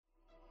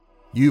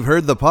You've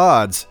heard the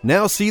pods,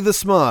 now see the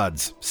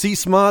smods. See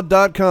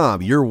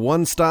smod.com, your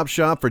one-stop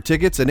shop for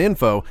tickets and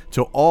info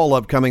to all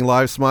upcoming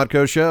live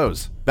Smodco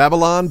shows.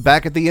 Babylon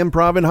back at the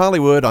Improv in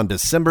Hollywood on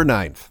December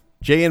 9th.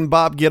 Jay and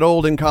Bob Get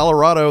Old in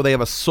Colorado, they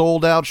have a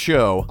sold-out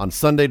show on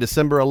Sunday,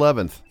 December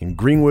 11th in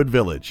Greenwood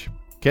Village.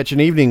 Catch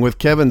an evening with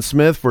Kevin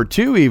Smith for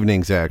 2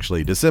 evenings,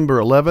 actually, December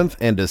 11th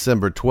and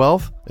December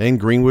 12th in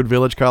Greenwood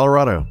Village,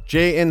 Colorado.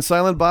 Jay and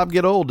Silent Bob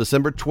Get Old,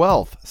 December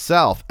 12th,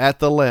 South at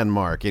the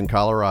Landmark in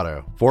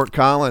Colorado. Fort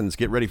Collins,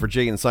 get ready for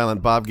Jay and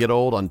Silent Bob Get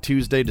Old on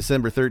Tuesday,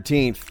 December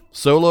 13th.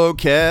 Solo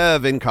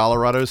Kev in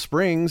Colorado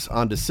Springs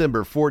on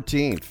December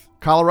 14th.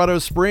 Colorado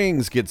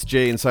Springs gets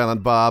Jay and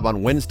Silent Bob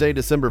on Wednesday,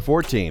 December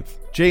 14th.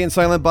 Jay and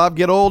Silent Bob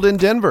Get Old in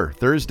Denver,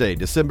 Thursday,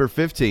 December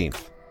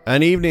 15th.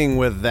 An evening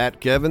with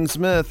that Kevin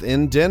Smith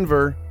in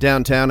Denver,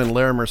 downtown in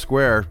Larimer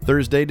Square,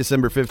 Thursday,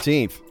 December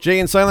 15th. Jay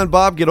and Silent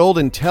Bob Get Old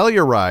in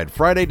Telluride,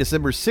 Friday,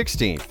 December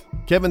 16th.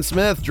 Kevin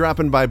Smith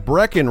dropping by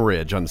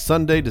Breckenridge on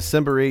Sunday,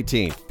 December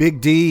 18th. Big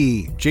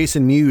D,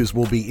 Jason Mewes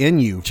will be in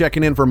you,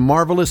 checking in for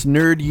Marvelous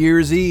Nerd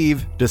Year's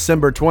Eve,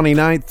 December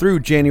 29th through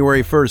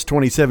January 1st,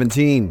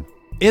 2017.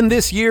 In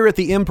this year at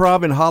the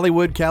Improv in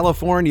Hollywood,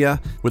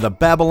 California, with a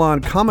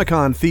Babylon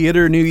Comic-Con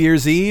Theater New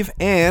Year's Eve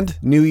and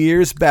New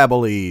Year's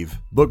Babble Eve.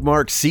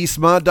 Bookmark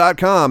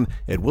csmod.com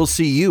and we'll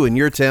see you in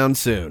your town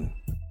soon.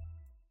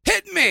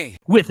 Hit me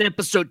with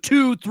episode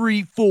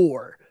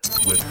 234.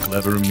 With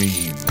clever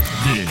memes,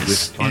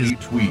 with funny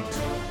tweet,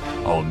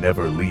 I'll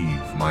never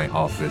leave my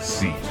office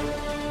seat.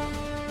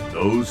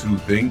 Those who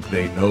think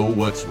they know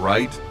what's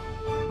right,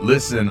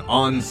 listen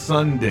on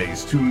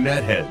Sundays to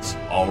Netheads,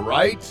 all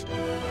right?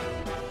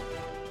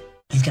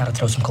 You've got to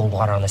throw some cold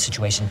water on this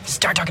situation.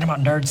 Start talking about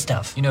nerd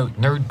stuff. You know,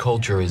 nerd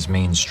culture is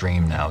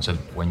mainstream now, so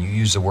when you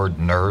use the word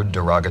nerd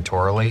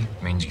derogatorily,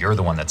 it means you're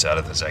the one that's out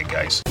of the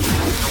zeitgeist.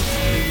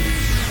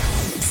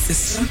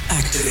 System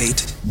activate.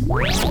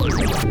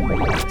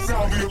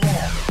 Sound the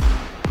alarm.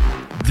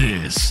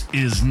 This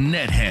is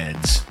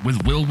Netheads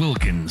with Will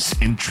Wilkins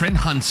and Trent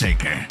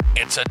Hunsaker.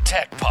 It's a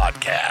tech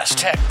podcast.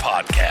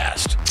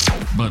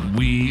 But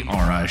we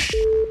are a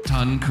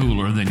ton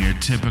cooler than your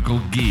typical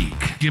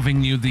geek,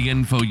 giving you the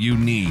info you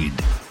need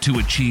to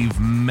achieve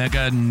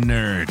mega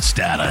nerd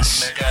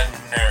status.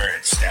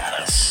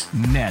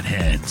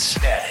 Netheads.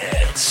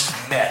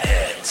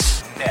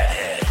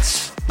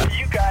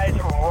 You guys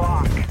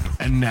rock.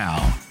 And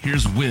now,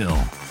 here's Will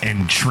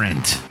and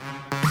Trent.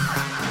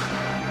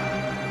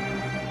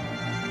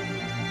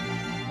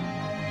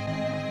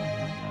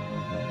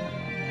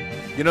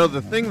 You know,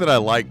 the thing that I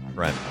like,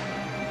 Trent,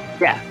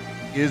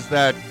 is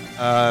that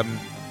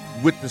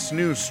with this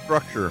new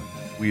structure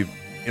we've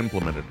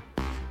implemented,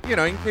 you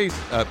know, in case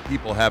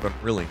people haven't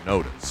really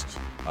noticed,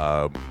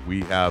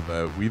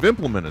 we've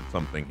implemented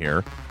something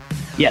here.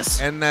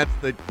 Yes. And that's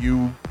that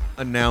you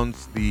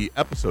announce the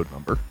episode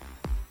number.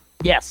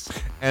 Yes.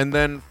 And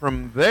then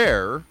from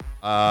there,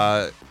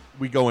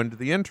 we go into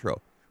the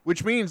intro.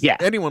 Which means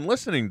anyone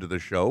listening to the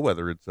show,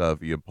 whether it's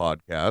via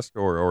podcast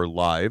or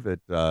live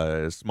at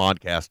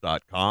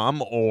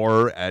smodcast.com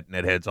or at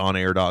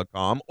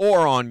netheadsonair.com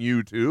or on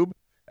YouTube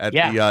at the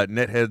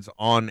Netheads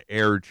On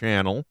Air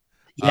channel.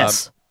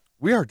 Yes.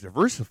 We are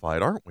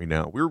diversified, aren't we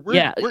now?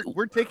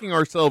 We're taking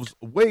ourselves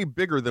way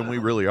bigger than we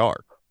really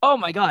are. Oh,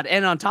 my God.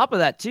 And on top of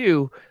that,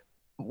 too,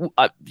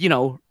 you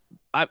know,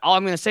 all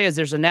I'm going to say is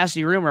there's a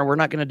nasty rumor. We're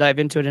not going to dive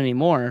into it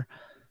anymore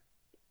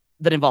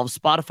that involves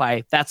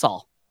Spotify. That's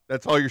all.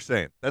 That's all you're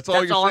saying. That's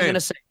all I'm going to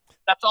say.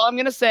 That's all I'm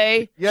going to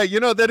say. Yeah, you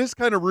know, that is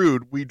kind of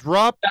rude.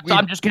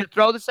 I'm just going to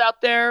throw this out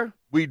there.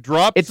 We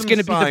dropped It's some going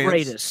to be the science.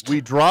 greatest.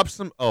 We dropped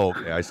some... Oh,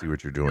 okay, I see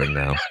what you're doing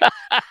now.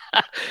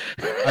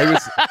 I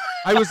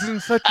was in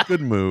such a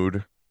good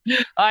mood.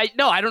 I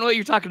don't know what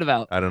you're talking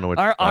about. I don't know what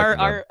you're talking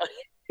about.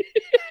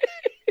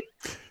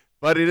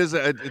 But it's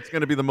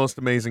going to be the most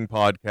amazing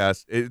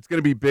podcast. It's going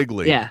to be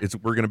bigly. Yeah.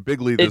 We're going to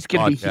bigly this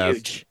podcast. It's going to be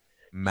huge.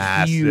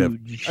 Massive.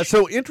 Huge.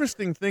 So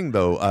interesting thing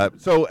though.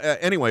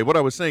 Anyway, what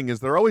I was saying is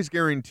they're always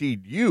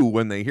guaranteed you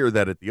when they hear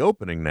that at the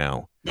opening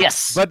now.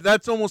 Yes. But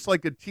that's almost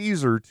like a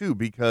teaser too,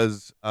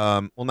 because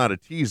well, not a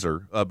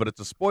teaser, but it's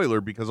a spoiler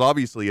because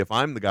obviously if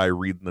I'm the guy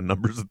reading the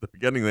numbers at the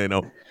beginning, they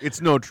know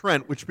it's no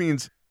Trent, which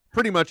means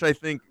pretty much I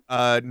think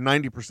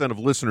 90% of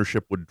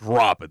listenership would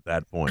drop at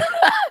that point.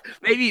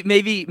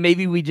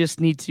 Maybe we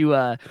just need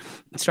to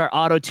start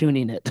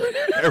auto-tuning it.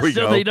 There we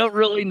so go. They don't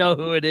really know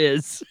who it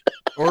is.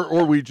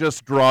 or we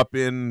just drop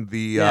in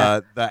the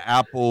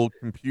Apple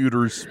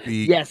computer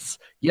speak. Yes.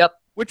 Yep.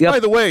 Which,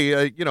 by the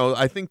way, you know,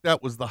 I think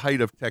that was the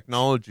height of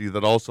technology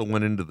that also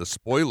went into the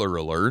spoiler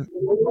alert.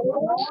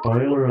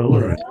 Spoiler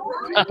alert.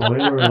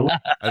 Spoiler alert.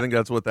 I think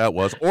that's what that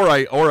was. Or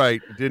I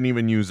didn't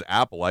even use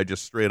Apple. I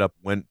just straight up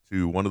went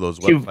to one of those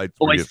websites.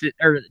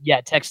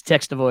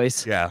 Text to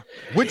voice. Yeah.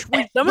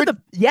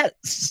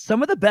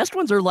 Some of the best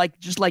ones are like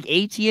just like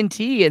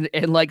AT&T and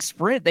like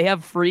Sprint. They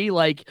have free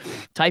like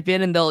type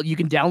in and you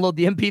can download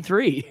the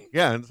MP3.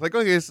 Yeah, and it's like,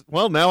 okay,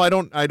 well now I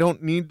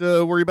don't need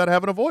to worry about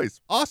having a voice.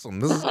 Awesome.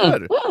 This is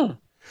good.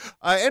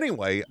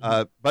 Anyway,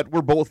 but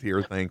we're both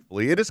here,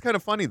 thankfully. It is kind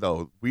of funny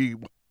though.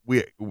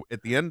 we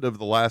at the end of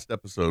the last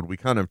episode, we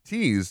kind of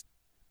teased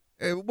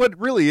what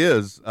really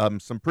is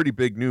some pretty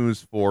big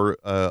news for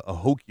a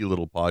hokey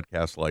little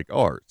podcast like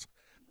ours.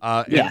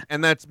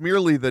 And that's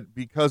merely that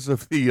because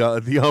of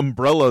the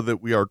umbrella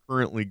that we are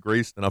currently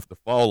graced enough to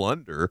fall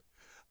under,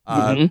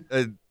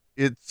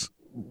 it's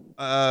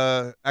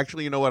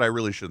actually, you know what? I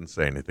really shouldn't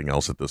say anything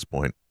else at this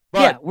point.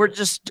 But, we're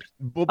just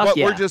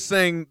we're just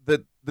saying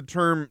that the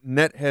term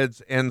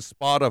Netheads and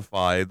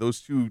Spotify,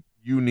 those two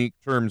unique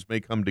terms, may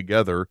come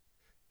together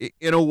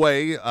in a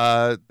way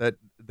that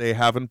they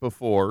haven't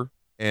before.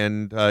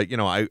 And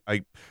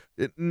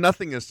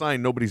nothing is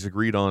signed, nobody's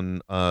agreed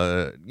on.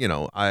 So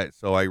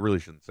I really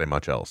shouldn't say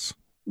much else.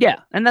 Yeah,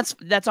 and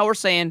that's all we're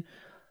saying.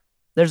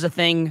 There's a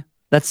thing.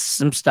 That's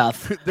some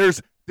stuff.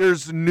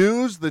 There's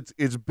news that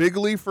is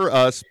bigly for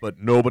us, but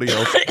nobody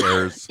else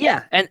cares.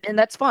 Yeah, and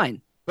that's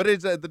fine. But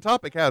it's the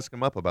topic has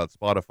come up about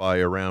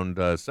Spotify around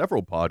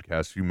several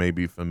podcasts you may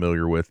be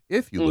familiar with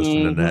if you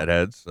listen to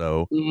Netheads.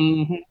 So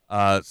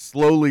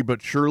slowly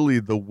but surely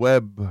the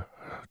web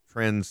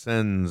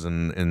transcends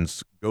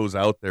and goes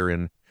out there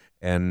and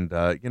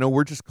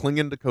we're just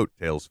clinging to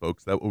coattails,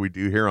 folks. That's what we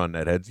do here on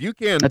Netheads. You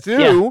can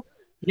too.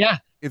 Yeah.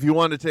 If you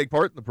want to take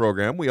part in the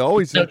program, we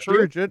always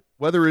encourage it,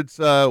 whether it's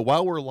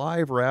while we're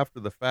live or after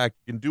the fact.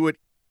 You can do it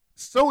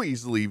so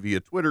easily via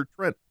Twitter.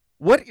 Trent,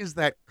 what is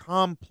that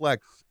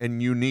complex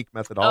and unique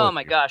methodology? Oh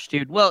my gosh,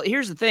 dude. Well,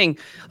 here's the thing.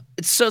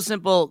 It's so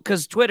simple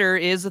because Twitter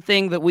is a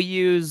thing that we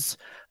use,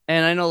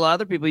 and I know a lot of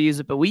other people use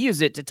it, but we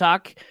use it to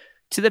talk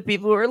to the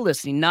people who are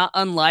listening, not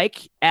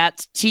unlike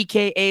at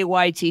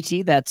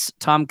TKAYTT. That's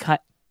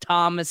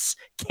Thomas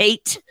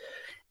Kate.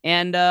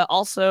 And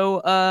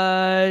also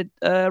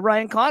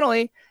Ryan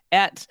Connolly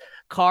at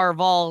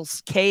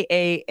Carvals,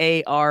 Kaarval,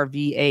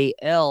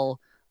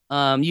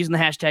 using the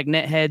hashtag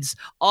Netheads.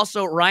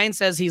 Also, Ryan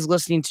says he's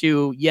listening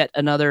to yet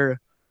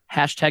another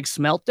hashtag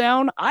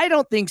Smeltdown. I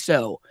don't think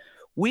so.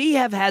 We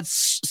have had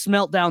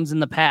Smeltdowns in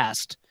the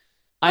past.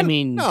 I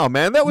mean, no,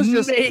 man, that was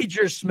just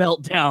major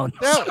Smeltdown.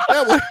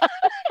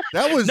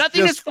 That was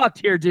nothing is fucked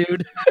here,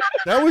 dude.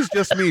 That was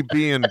just me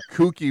being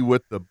kooky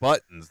with the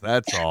buttons.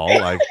 That's all.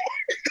 I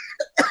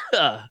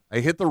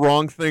hit the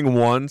wrong thing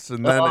once,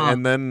 and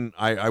then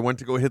I went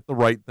to go hit the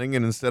right thing,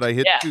 and instead I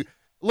hit two.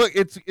 Look,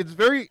 it's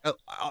very.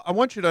 I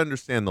want you to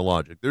understand the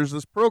logic. There's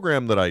this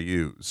program that I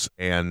use,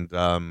 and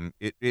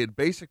it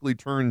basically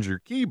turns your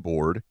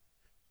keyboard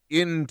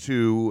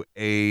into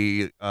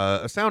a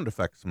sound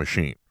effects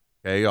machine.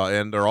 Okay,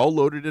 and they're all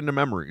loaded into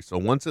memory. So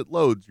once it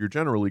loads, you're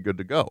generally good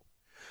to go.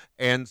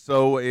 And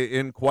so,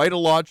 in quite a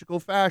logical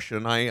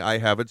fashion, I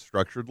have it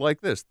structured like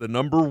this. The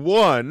number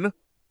one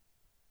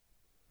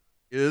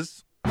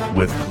is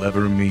with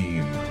clever meme.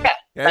 Yeah,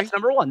 that's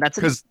number one. That's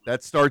because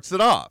that starts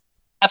it off.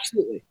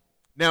 Absolutely.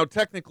 Now,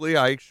 technically,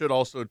 I should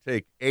also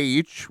take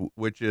H,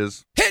 which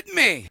is hit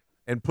me,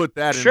 and put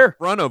that in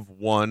front of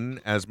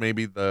one as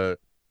maybe the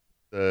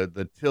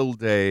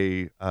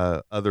tilde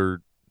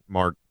other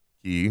mark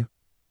key,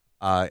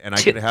 and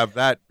I could have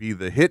that be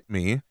the hit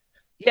me.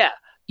 Yeah.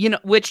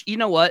 Which you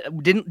know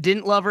what?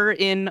 Didn't love her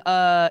in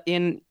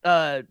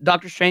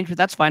Doctor Strange, but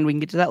that's fine. We can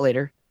get to that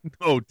later.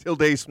 Oh,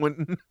 Tilda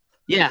Swinton.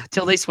 Yeah,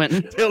 Tilda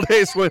Swinton.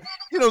 Tilda Swinton.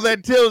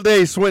 That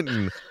Tilda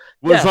Swinton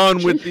was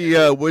on with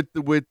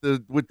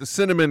the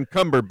cinnamon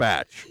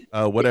Cumberbatch,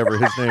 whatever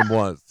his name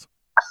was.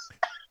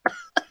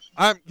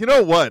 You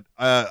know what?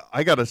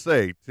 I gotta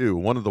say too,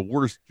 one of the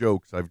worst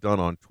jokes I've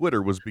done on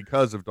Twitter was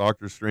because of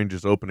Doctor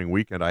Strange's opening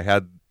weekend. I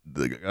had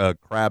the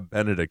Crab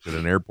Benedict at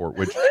an airport,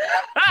 which.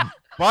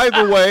 By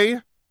the way,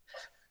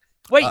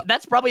 wait,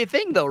 that's probably a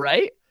thing, though,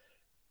 right?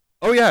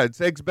 Oh yeah,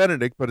 it's eggs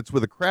Benedict, but it's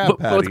with a crab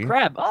patty. With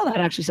crab. Oh, that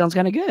actually sounds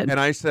kind of good. And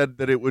I said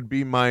that it would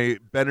be my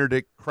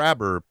Benedict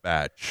Crabber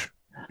batch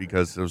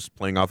because I was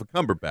playing off a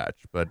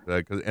Cumberbatch, but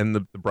and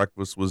the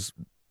breakfast was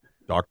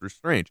Doctor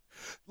Strange.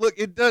 Look,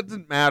 it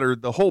doesn't matter.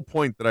 The whole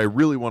point that I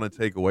really want to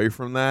take away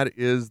from that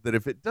is that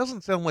if it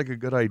doesn't sound like a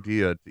good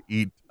idea to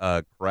eat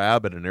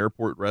crab at an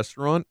airport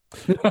restaurant,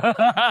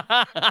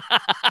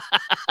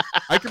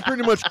 I can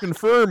pretty much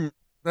confirm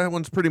that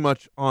one's pretty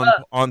much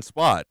on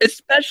spot.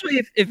 Especially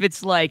if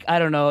it's like, I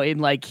don't know, in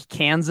like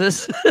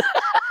Kansas.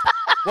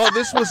 Well,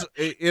 this was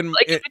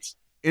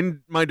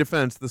in my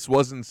defense, this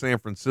was in San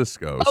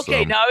Francisco.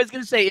 Okay, now I was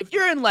going to say, if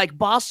you're in like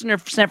Boston or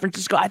San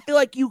Francisco, I feel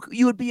like you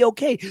would be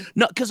okay.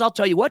 No, because I'll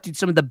tell you what, dude,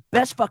 some of the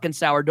best fucking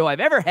sourdough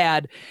I've ever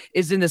had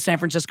is in the San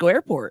Francisco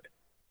airport.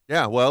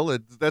 Yeah, well,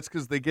 that's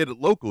because they get it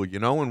local,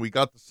 and we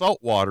got the salt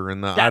water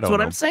in the. That's what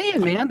I'm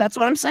saying, man. That's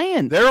what I'm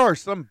saying. There are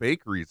some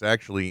bakeries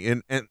actually,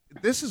 and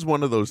this is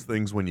one of those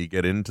things when you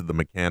get into the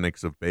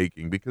mechanics of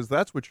baking, because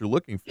that's what you're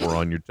looking for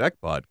on your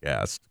tech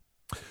podcast.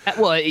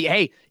 Well,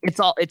 hey, it's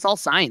all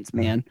science,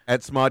 man.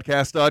 At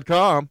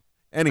smodcast.com.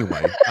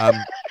 Anyway,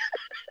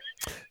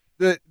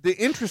 the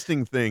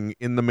interesting thing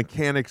in the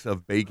mechanics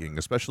of baking,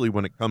 especially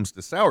when it comes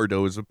to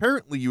sourdough, is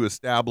apparently you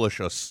establish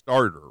a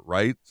starter,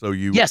 right? So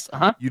you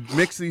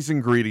mix these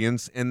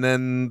ingredients, and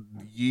then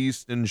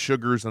yeast and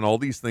sugars and all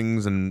these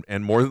things, and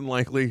more than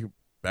likely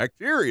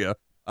bacteria.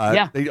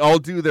 They all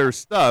do their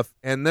stuff,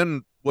 and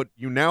then what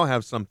you now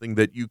have something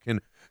that you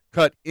can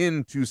cut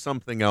into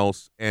something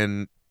else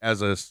and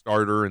as a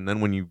starter, and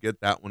then when you get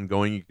that one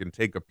going, you can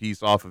take a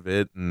piece off of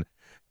it.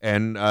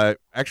 And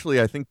actually,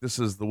 I think this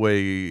is the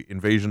way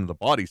Invasion of the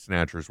Body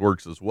Snatchers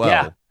works as well.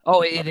 Yeah.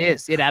 Oh, it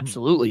is. It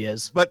absolutely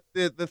is. But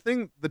the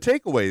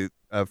takeaway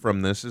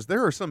from this is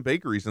there are some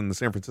bakeries in the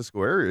San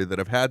Francisco area that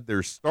have had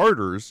their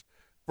starters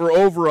for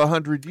over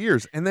 100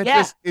 years, and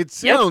that it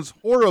sounds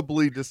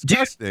horribly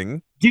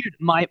disgusting. Dude,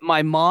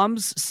 my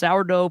mom's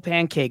sourdough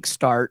pancake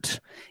start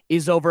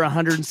is over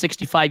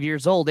 165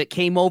 years old. It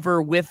came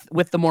over with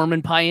the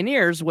Mormon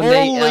pioneers when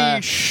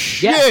Holy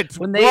shit!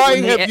 Hold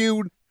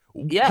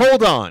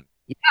on.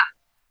 Yeah.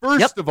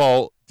 First of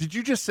all, did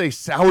you just say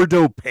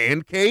sourdough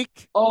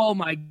pancake? Oh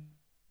my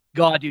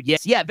God, dude!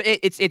 Yes, yeah. But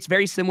it's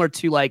very similar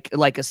to like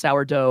a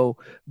sourdough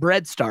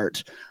bread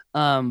start.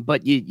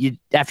 But you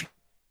after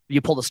you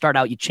pull the start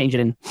out, you change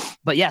it in.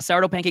 But yeah,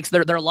 sourdough pancakes,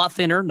 they're a lot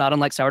thinner, not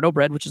unlike sourdough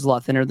bread, which is a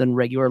lot thinner than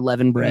regular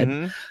leavened bread.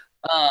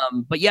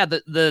 Mm-hmm. But yeah,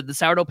 the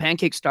sourdough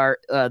pancake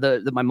start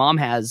that my mom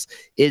has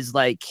is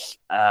like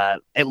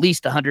at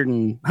least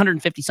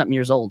 150 something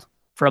years old.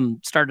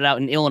 Started out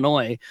in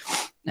Illinois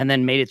and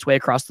then made its way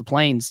across the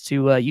plains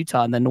to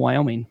Utah and then to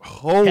Wyoming.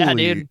 Holy, yeah,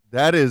 dude.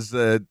 That is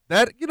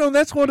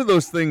that's one of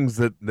those things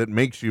that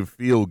makes you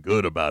feel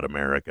good about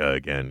America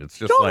again. It's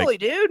just totally,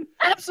 dude.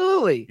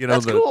 Absolutely.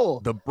 That's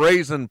cool. The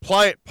brazen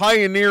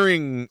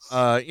pioneering,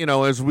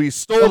 as we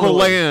stole the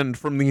land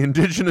from the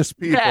indigenous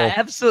people. Yeah,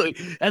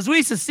 absolutely. As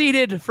we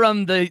seceded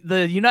from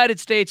the United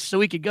States so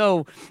we could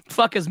go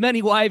fuck as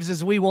many wives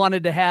as we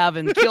wanted to have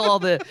and kill all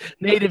the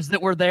natives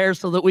that were there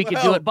so that we could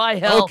do it. By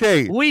hell,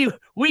 okay.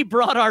 We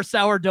brought our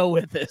sourdough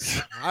with us.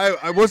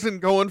 I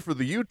wasn't going for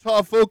the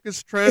Utah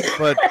focus, Trent,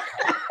 but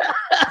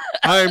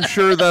I'm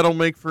sure that'll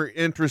make for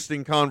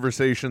interesting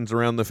conversations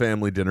around the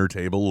family dinner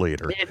table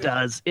later. It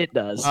does.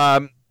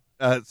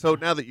 So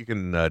now that you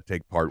can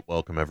take part,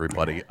 welcome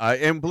everybody.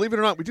 And believe it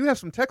or not, we do have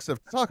some tech stuff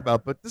to talk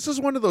about, but this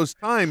is one of those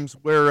times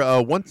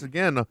where, once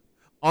again,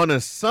 on a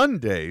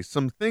Sunday,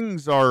 some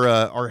things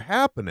are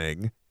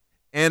happening.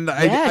 And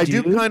I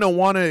do kind of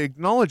want to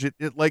acknowledge it.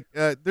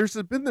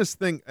 There's been this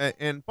thing,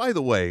 and by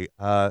the way,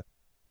 part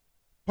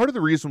of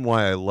the reason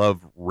why I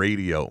love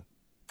radio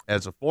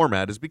as a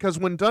format is because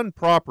when done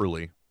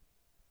properly,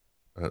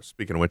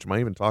 speaking of which, am I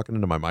even talking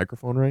into my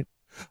microphone right?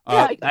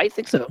 Yeah, I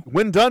think so.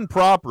 When done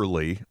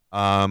properly,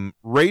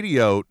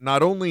 radio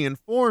not only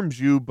informs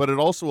you, but it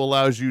also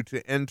allows you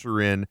to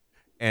enter in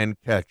and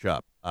catch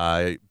up.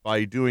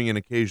 By doing an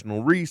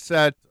occasional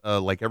reset,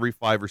 like every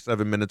 5 or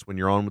 7 minutes when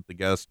you're on with the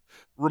guest,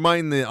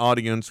 remind the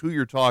audience who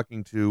you're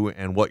talking to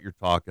and what you're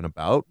talking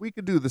about. We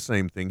could do the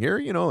same thing here.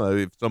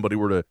 If somebody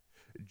were to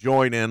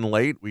join in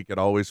late, we could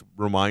always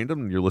remind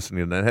them. You're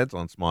listening to Netheads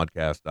on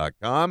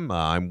smodcast.com.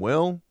 I'm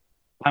Will.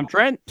 I'm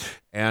Trent.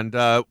 And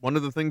one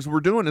of the things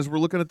we're doing is we're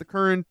looking at the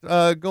current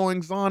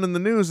goings-on in the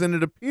news, and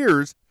it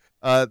appears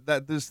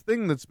that this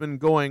thing that's been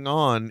going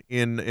on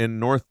in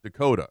North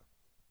Dakota,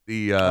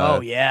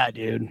 oh yeah,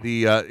 dude.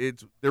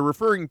 They're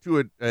referring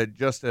to it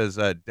just as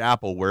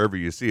DAPL wherever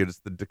you see it. It's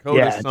the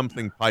Dakota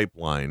something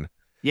pipeline.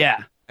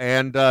 Yeah.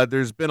 And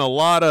there's been a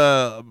lot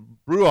of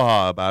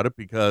brouhaha about it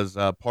because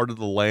part of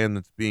the land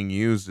that's being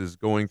used is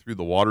going through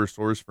the water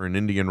source for an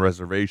Indian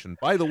reservation.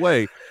 By the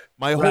way,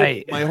 my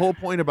whole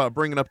point about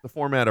bringing up the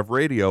format of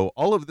radio,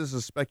 all of this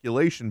is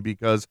speculation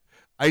because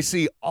I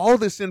see all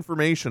this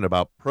information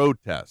about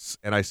protests,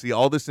 and I see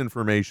all this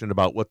information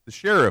about what the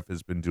sheriff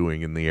has been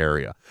doing in the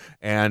area,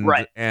 and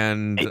like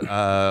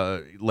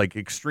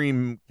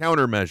extreme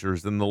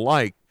countermeasures and the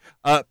like.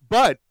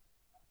 But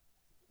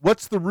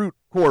what's the root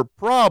core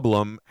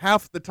problem?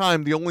 Half the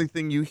time, the only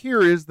thing you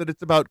hear is that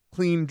it's about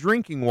clean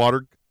drinking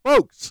water.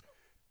 Folks,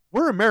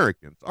 we're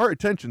Americans. Our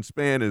attention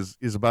span is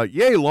about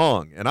yay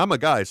long, and I'm a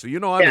guy, so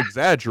I'm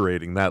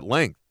exaggerating that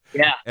length.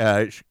 Yeah.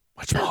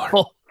 Much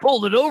more.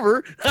 Hold it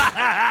over.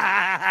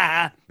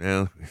 Yeah,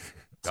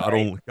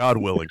 God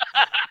willing.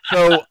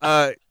 So,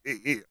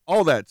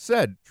 all that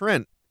said,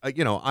 Trent,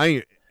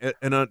 I,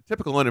 in a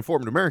typical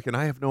uninformed American,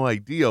 I have no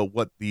idea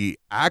what the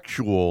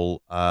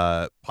actual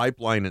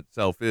pipeline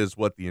itself is,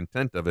 what the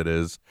intent of it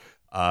is,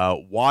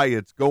 why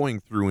it's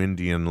going through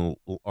Indian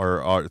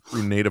or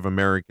through Native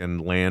American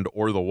land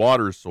or the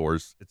water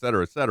source, et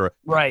cetera, et cetera.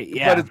 Right,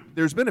 yeah. But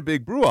there's been a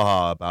big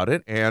brouhaha about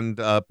it, and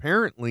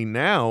apparently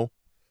now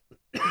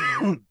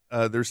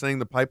they're saying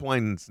the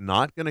pipeline's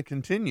not going to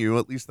continue.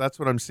 At least that's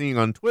what I'm seeing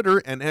on Twitter.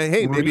 And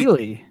hey,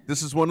 maybe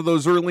this is one of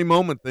those early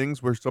moment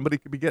things where somebody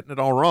could be getting it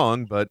all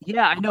wrong. But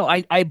yeah, I know.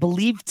 I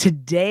believe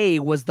today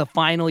was the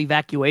final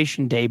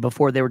evacuation day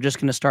before they were just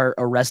going to start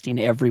arresting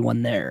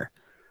everyone there.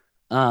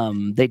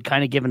 They'd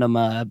kind of given them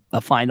a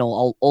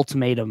final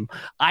ultimatum.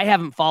 I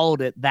haven't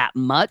followed it that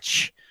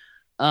much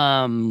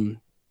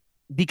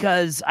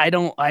because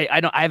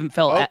I haven't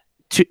felt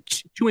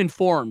too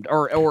informed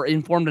or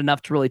informed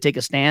enough to really take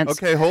a stance.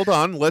 Okay, hold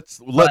on.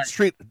 Let's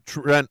treat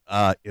Trent.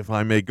 If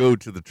I may go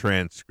to the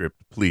transcript,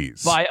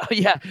 please.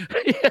 Yeah.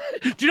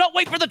 Do not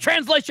wait for the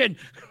translation.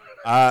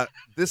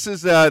 This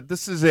is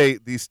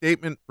the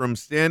statement from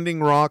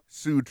Standing Rock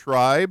Sioux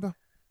Tribe.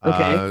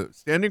 Okay.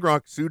 Standing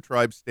Rock Sioux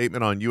Tribe's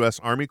statement on U.S.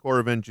 Army Corps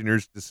of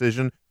Engineers'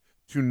 decision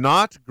to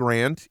not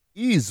grant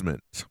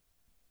easement.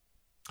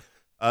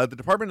 The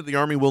Department of the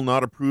Army will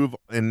not approve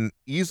an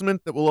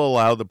easement that will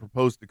allow the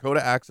proposed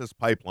Dakota Access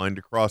Pipeline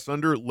to cross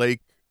under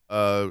Lake,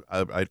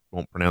 I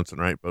won't pronounce it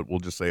right, but we'll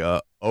just say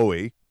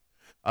Owie.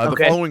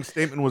 The following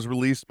statement was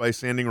released by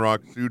Standing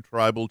Rock Sioux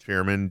Tribal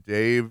Chairman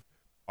Dave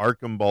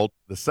Archambault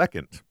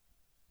II.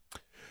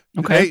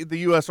 Today, the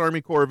U.S.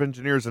 Army Corps of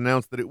Engineers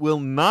announced that it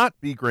will not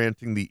be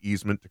granting the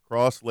easement to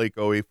cross Lake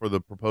Owie for the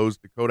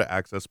proposed Dakota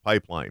Access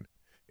Pipeline.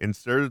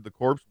 Instead, the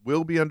Corps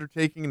will be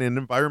undertaking an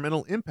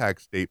environmental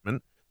impact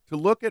statement to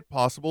look at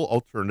possible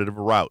alternative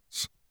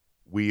routes.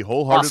 We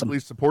wholeheartedly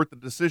support the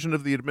decision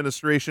of the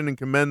administration and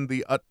commend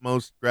the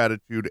utmost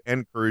gratitude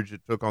and courage it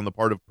took on the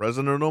part of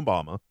President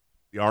Obama,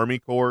 the Army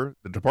Corps,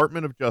 the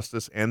Department of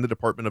Justice, and the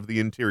Department of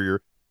the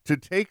Interior to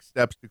take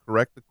steps to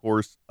correct the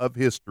course of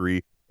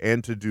history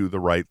and to do the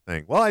right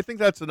thing. Well, I think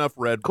that's enough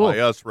read by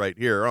us right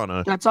here on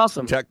a That's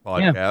awesome. tech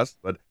podcast,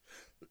 but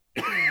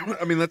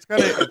I mean, that's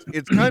kind of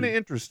it's kind of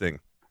interesting.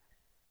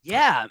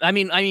 Yeah, I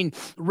mean,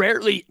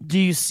 rarely do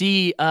you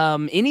see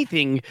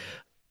anything,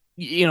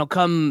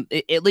 come,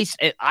 at least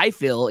I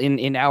feel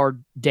in our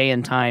day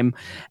and time,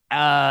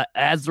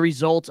 as the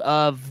result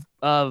of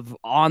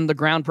on the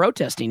ground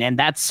protesting, and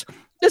that's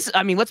this.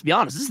 I mean, let's be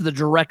honest, this is the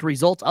direct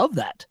result of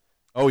that.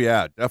 Oh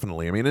yeah,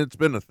 definitely. I mean, it's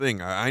been a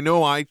thing. I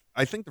know. I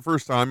think the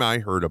first time I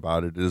heard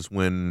about it is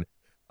when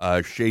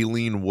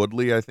Shailene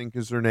Woodley, I think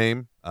is her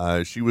name.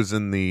 She was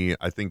in the,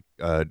 I think,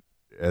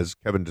 as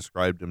Kevin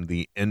described him,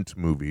 the Ent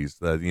movies,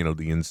 the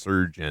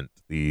Insurgent,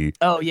 the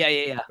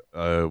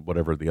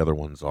whatever the other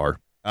ones are.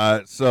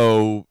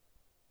 So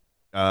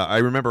I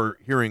remember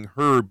hearing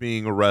her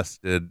being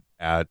arrested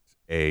at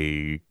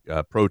a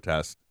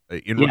protest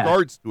in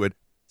regards to it.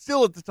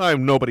 Still, at the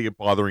time, nobody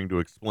bothering to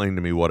explain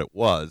to me what it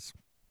was,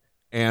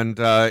 and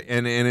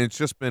it's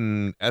just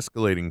been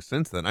escalating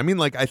since then. I mean,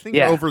 like I think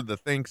over the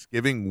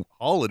Thanksgiving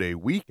holiday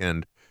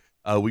weekend.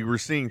 We were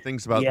seeing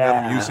things about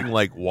them using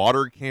like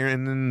water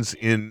cannons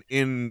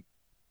in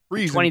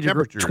freezing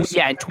temperatures.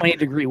 in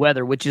 20-degree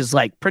weather, which is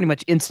like pretty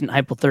much instant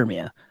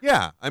hypothermia.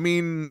 Yeah, I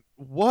mean,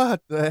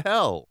 what the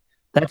hell?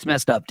 That's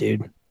messed up,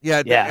 dude.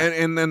 Yeah.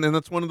 And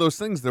that's one of those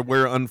things that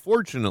where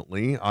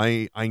unfortunately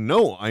I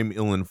know I'm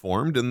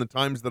ill-informed, and the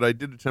times that I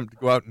did attempt to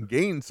go out and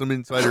gain some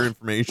insider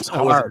information,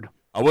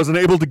 I wasn't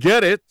able to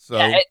get it. So.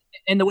 Yeah,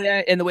 and the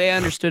way I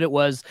understood it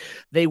was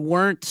they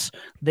weren't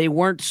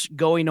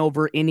going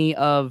over any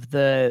of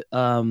the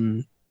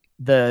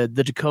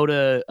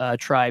Dakota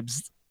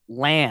tribes'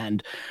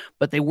 land,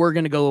 but they were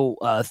going to go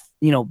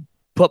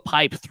put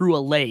pipe through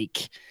a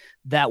lake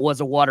that was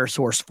a water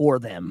source for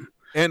them.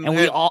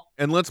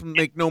 And let's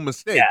make no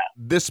mistake,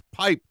 this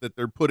pipe that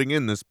they're putting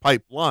in, this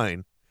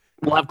pipeline,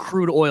 will have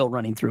crude oil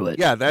running through it.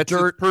 Yeah, that's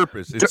its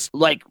purpose. It's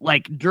like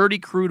dirty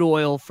crude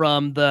oil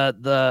from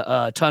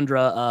the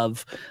tundra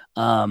of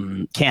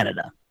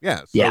Canada.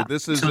 Yeah, so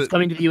this is it's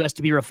coming to the U.S.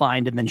 to be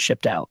refined and then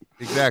shipped out.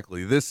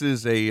 Exactly. This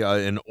is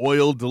an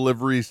oil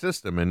delivery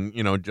system,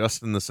 and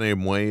just in the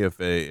same way, if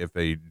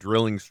a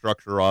drilling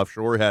structure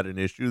offshore had an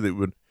issue that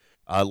would.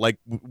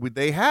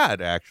 They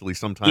had actually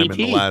sometime BP, in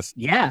the last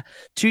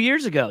 2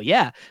 years ago.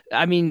 Yeah,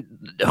 I mean,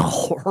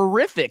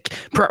 horrific.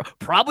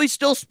 Probably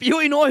still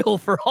spewing oil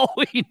for all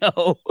we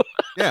know.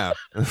 Yeah.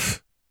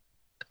 Sorry.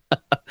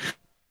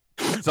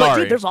 But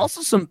dude, there's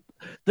also some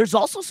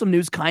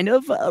news kind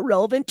of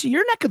relevant to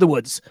your neck of the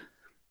woods.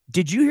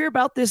 Did you hear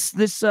about this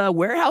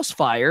warehouse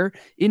fire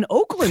in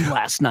Oakland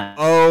last night?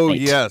 Oh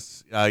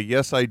yes,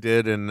 yes I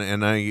did,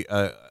 and I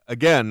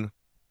again.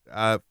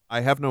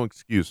 I have no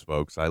excuse,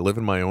 folks. I live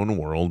in my own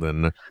world,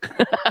 and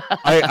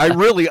I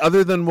really,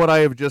 other than what I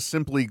have just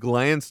simply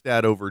glanced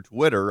at over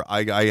Twitter,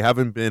 I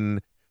haven't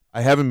been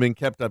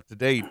kept up to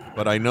date.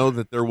 But I know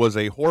that there was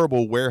a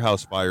horrible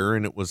warehouse fire,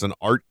 and it was an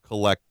art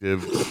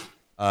collective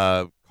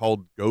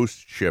called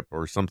Ghost Ship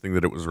or something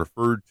that it was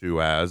referred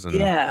to as.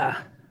 And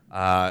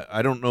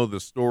I don't know the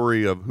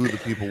story of who the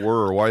people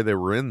were or why they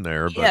were in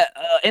there. But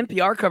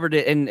NPR covered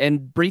it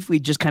and briefly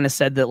just kind of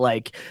said that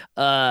like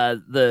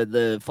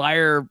the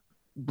fire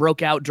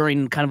broke out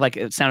during kind of like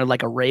it sounded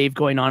like a rave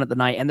going on at the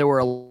night, and there were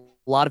a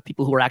lot of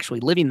people who were actually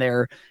living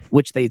there,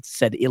 which they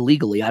said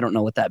illegally. I don't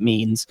know what that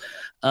means,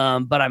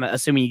 but I'm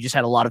assuming you just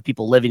had a lot of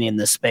people living in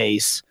this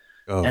space,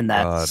 and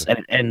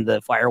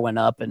the fire went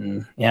up,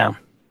 and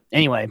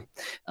Anyway,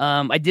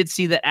 I did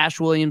see that Ash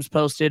Williams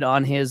posted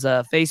on his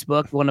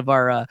Facebook, one of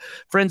our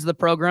friends of the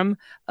program,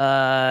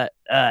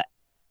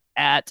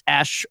 at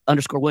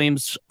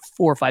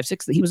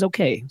Ash_Williams456, that he was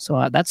okay.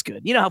 So that's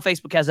good. You know how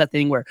Facebook has that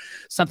thing where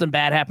something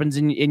bad happens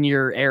in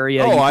your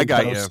area. Oh, I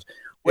got you.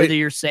 Whether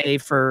you're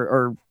safe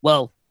or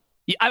well,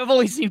 I've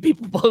only seen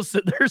people post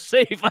that they're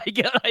safe. I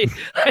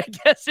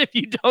guess if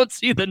you don't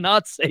see the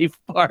not safe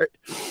part,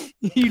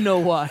 you know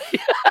why.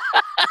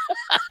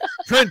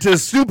 Trent,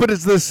 as stupid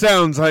as this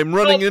sounds, I'm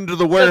running into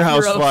the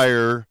warehouse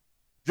fire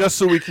just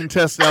so we can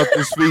test out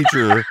this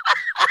feature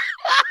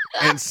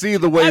and see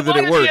the way that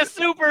it works. I want to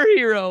be a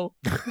superhero.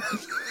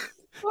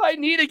 I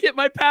need to get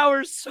my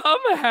powers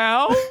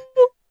somehow.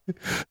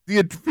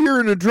 The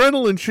fear and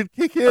adrenaline should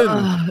kick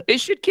in.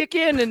 It should kick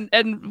in,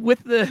 and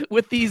with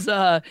these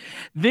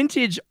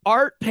vintage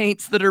art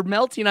paints that are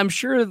melting, I'm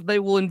sure they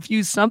will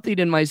infuse something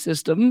in my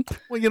system.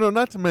 Well,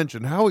 not to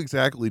mention, how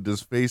exactly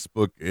does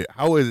Facebook?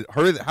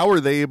 How are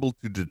they able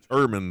to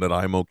determine that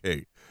I'm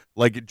okay?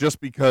 Like, just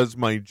because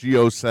my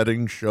geo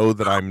settings show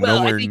that I'm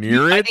nowhere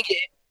near it? I think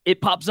it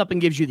pops up and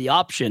gives you the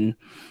option.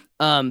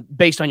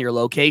 Based on your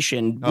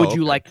location, would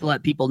you like to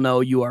let people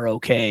know you are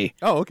okay?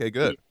 Oh, okay,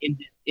 good.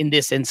 In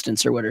this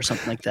instance or what, or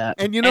something like that.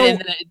 And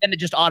then it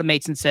just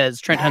automates and says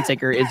Trent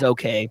Hunsaker is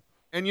okay.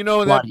 And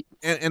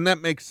that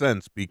makes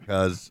sense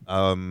because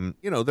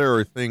there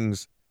are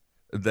things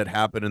that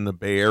happen in the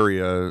Bay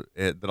Area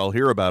that I'll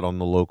hear about on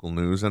the local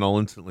news, and I'll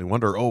instantly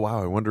wonder, oh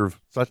wow, I wonder if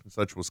such and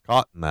such was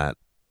caught in that.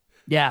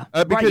 Yeah,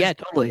 because, yeah,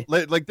 totally.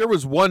 Like there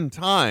was one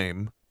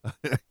time.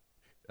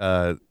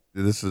 I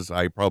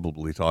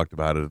probably talked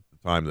about it at the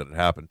time that it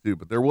happened too,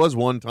 but there was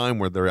one time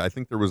where I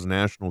think there was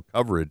national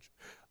coverage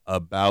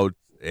about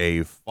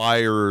a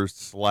fire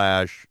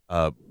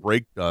 /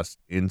 brake dust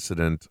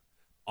incident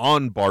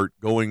on BART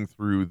going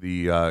through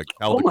the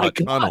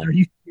Caldecott Tunnel. Are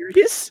you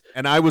serious?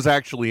 And I was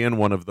actually in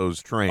one of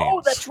those trains.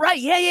 Oh, that's right.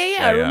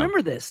 Yeah. I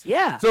remember this.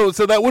 Yeah. So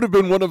that would have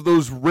been one of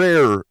those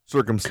rare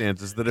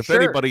circumstances that if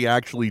anybody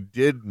actually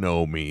did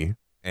know me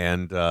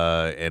and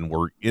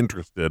were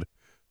interested,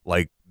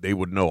 like, they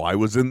would know I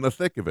was in the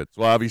thick of it.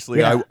 So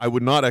obviously I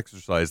would not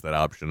exercise that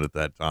option at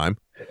that time.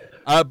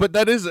 But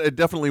that is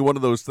definitely one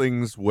of those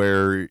things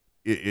where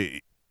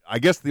I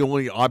guess the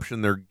only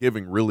option they're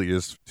giving really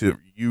is to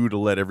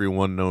let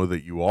everyone know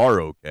that you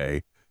are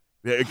okay.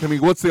 I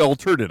mean, what's the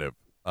alternative?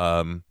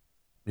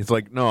 It's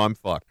like, no, I'm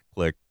fucked.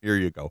 Click. Here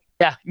you go.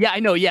 Yeah, I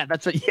know. Yeah,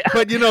 that's it. Yeah.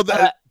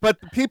 But but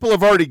people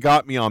have already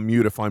got me on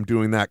mute if I'm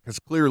doing that because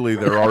clearly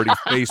they're already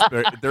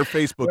they're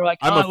Facebook. Like,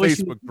 I'm a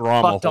Facebook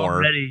drama whore.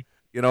 Already.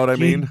 You know what I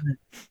mean?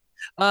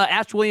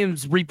 Ash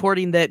Williams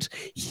reporting that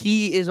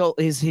his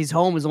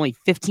home is only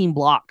 15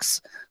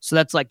 blocks, so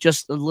that's like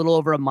just a little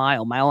over a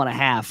mile and a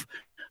half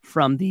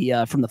from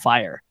the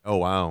fire. Oh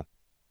wow,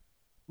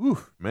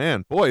 ooh,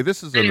 man, boy,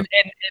 this is and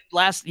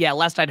last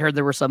I'd heard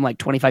there were some like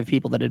 25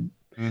 people that had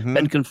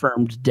been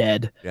confirmed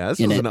dead. Yeah, this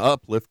is an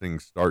uplifting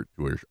start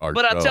to our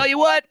But show. I'll tell you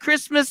what,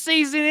 Christmas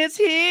season is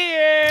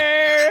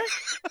here.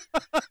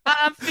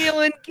 I'm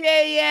feeling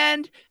gay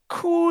and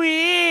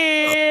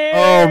queer.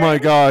 Oh my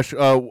gosh,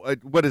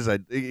 what is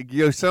that?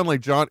 You sound like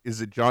John. Is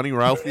it Johnny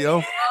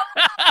Ralphio?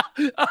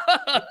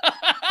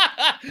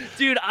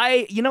 Dude,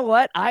 you know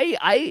what?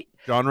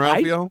 John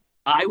Ralphio?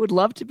 I would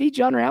love to be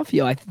John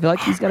Ralphio. I feel like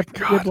he's got a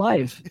pretty good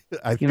life.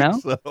 I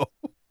think so.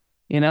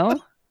 You know?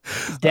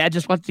 His dad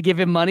just wants to give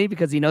him money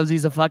because he knows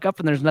he's a fuck up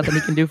and there's nothing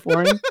he can do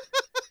for him.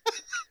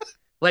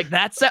 Like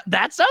that sounds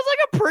like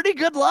a pretty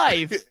good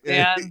life.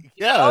 And,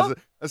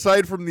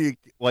 aside from the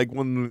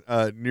when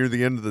near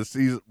the end of the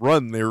season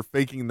run, they were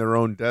faking their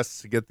own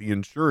deaths to get the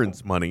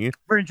insurance money.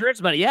 For insurance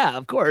money, yeah,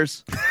 of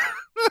course.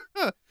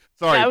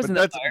 Sorry, yeah,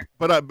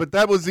 but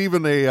that was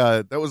even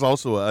that was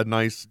also a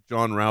nice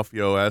John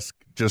Ralphio-esque,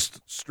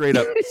 just straight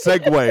up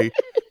segue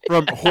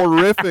from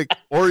horrific,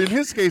 or in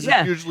his case,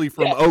 it's usually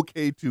from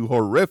okay to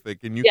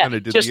horrific, and you kind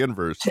of did the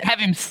inverse. Have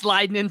him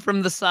sliding in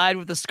from the side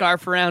with a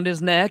scarf around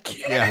his neck.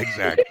 Yeah,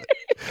 exactly.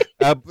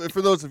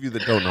 For those of you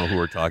that don't know who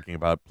we're talking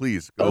about,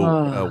 please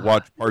go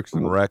watch Parks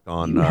and Rec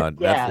on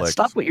Netflix.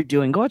 Stop what you're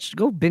doing.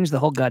 Go binge the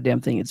whole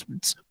goddamn thing. It's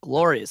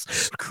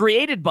glorious.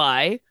 Created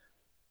by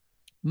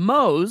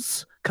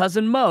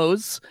cousin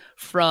Mose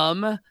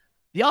from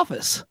The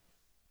Office.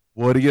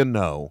 What do you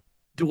know?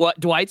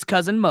 Dwight's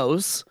cousin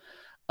Mose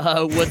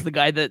was the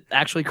guy that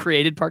actually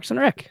created Parks and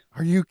Rec.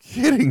 Are you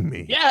kidding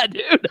me? Yeah,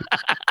 dude.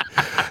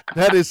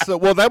 That is so.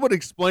 Well, that would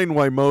explain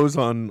why Mose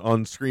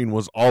on screen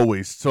was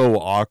always so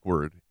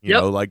awkward. You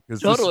know, like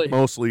because this is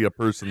mostly a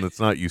person that's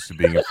not used to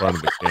being in front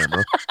of the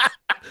camera.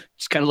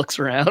 Just kind of looks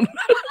around,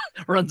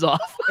 runs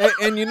off.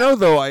 And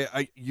though,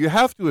 you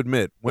have to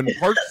admit, when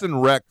Parks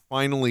and Rec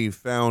finally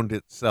found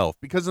itself,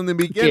 because in the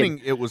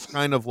beginning it was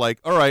kind of like,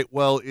 all right,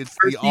 well, it's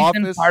First The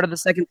season, Office. Part of the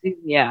second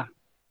season, yeah.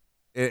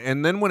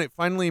 And then when it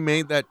finally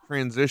made that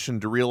transition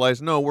to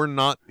realize, no, we're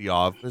not The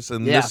Office,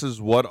 and this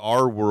is what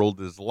our world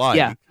is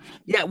like.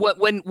 Yeah.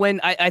 When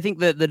I think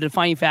the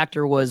defining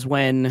factor was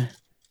when,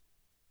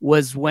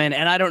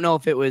 and I don't know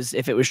if it was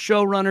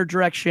showrunner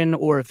direction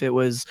or if it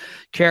was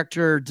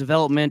character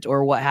development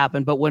or what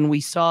happened, but when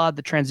we saw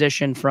the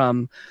transition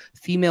from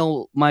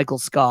female Michael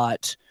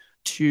Scott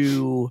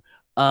to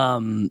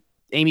Amy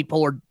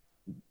Poehler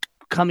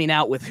coming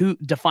out with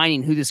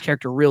defining who this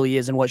character really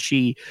is and what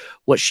she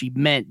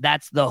meant,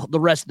 that's the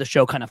rest of the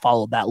show kind of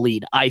followed that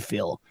lead, I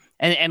feel,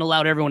 and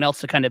allowed everyone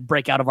else to kind of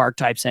break out of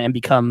archetypes and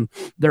become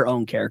their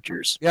own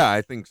characters. Yeah,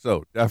 I think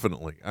so,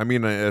 definitely. I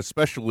mean,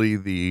 especially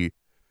the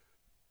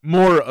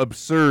more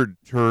absurd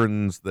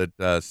turns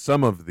that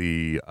some of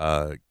the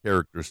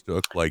characters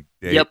took, like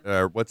Dave,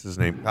 what's his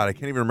name? God, I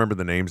can't even remember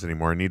the names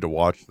anymore. I need to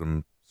watch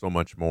them so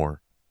much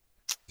more.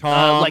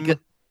 Tom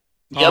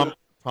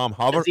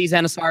Haver? Aziz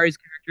Ansari's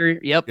character.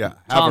 character. Yep. Yeah,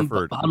 Tom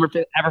Haverford.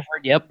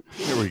 Haverford. Yep.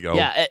 There we go.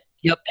 Yeah.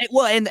 Yep.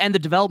 Well, and the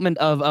development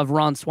of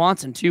Ron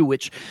Swanson too,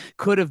 which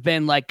could have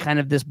been like kind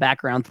of this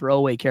background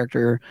throwaway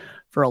character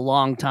for a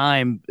long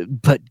time,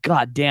 but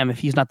god damn, if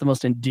he's not the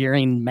most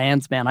endearing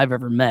man's man I've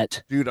ever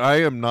met. Dude,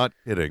 I am not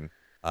kidding.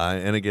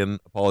 And again,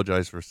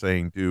 apologize for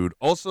saying dude.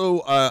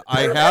 Also,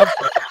 I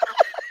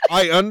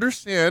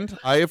understand.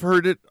 I've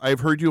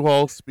heard you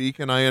all speak,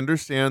 and I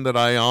understand that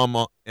I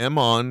am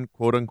on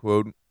quote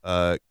unquote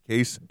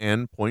case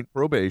and point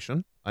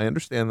probation. I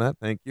understand that.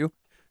 Thank you.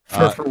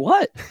 For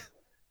what?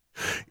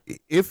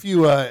 If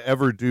you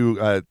ever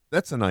do,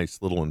 that's a nice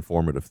little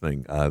informative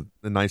thing. A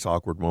nice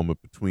awkward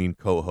moment between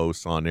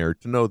co-hosts on air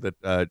to know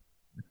that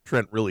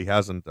Trent really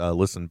hasn't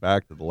listened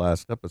back to the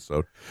last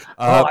episode.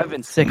 I've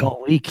been sick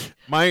all week.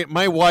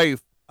 My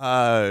wife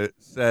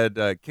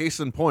said, "Case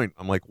in point."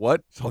 I'm like,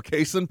 "What?" So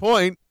case in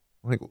point.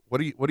 I'm like,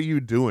 "What are you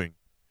doing?"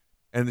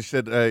 And they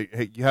said,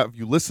 "Hey, have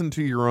you listened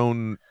to your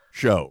own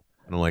show?"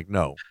 And I'm like,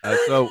 "No."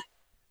 So.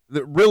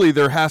 Really,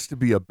 there has to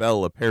be a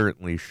bell,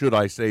 apparently, should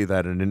I say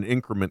that, and an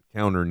increment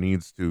counter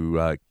needs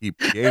to keep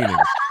gaining.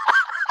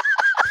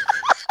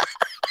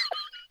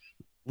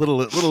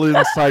 little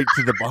insight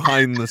to the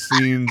behind the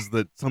scenes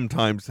that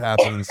sometimes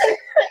happens.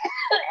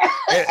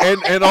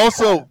 And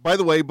also, by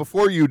the way,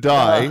 before you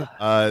die,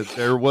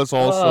 there was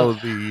also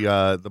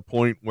the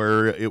point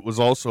where it was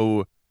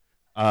also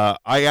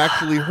I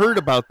actually heard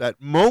about that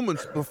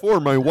moments before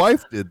my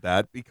wife did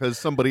that because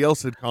somebody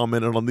else had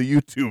commented on the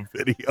YouTube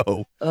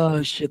video.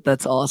 Oh shit,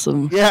 that's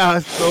awesome. Yeah,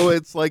 so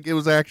it's like it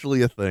was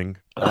actually a thing.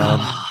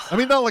 I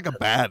mean, not like a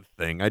bad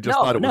thing. I just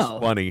thought it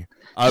was funny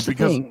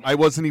because I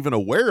wasn't even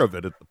aware of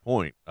it at the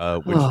point,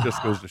 which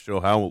just goes to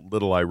show how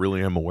little I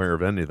really am aware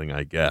of anything,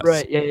 I guess.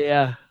 Right?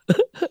 Yeah.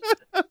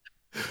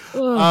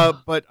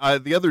 But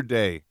the other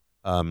day,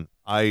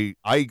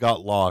 I got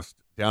lost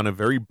down a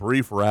very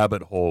brief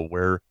rabbit hole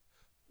where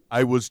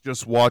I was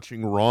just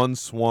watching Ron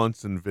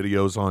Swanson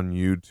videos on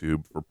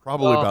YouTube for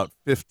probably about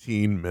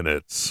 15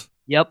 minutes.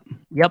 Yep.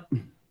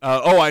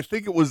 I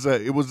think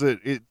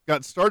it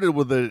got started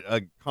with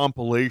a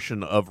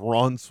compilation of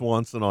Ron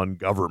Swanson on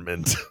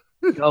government.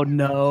 Oh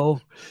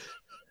no.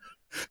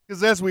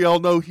 Because as we all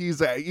know,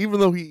 he's even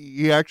though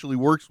he actually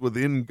works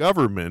within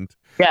government,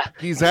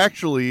 he's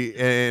actually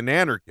an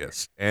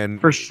anarchist,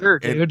 and for sure,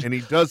 dude. And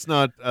he does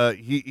not.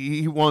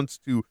 He wants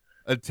to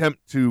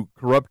attempt to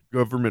corrupt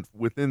government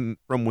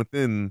from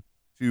within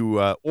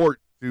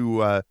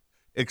to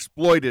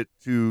exploit it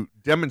to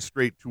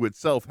demonstrate to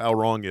itself how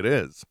wrong it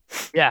is.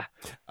 Yeah.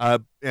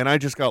 And I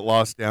just got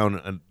lost down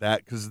on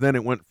that because then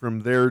it went from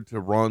there to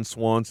Ron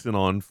Swanson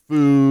on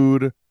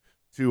food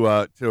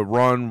to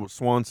Ron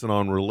Swanson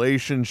on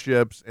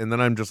relationships, and then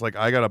I'm just like,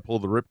 I gotta pull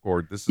the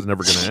ripcord. This is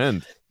never gonna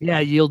end. Yeah,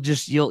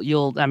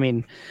 you'll. I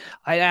mean,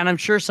 and I'm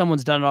sure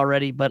someone's done it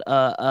already, but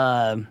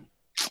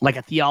like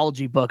a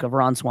theology book of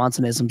Ron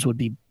Swansonisms would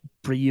be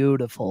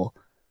beautiful.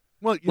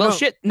 Well,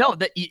 shit. No,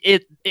 that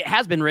it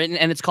has been written,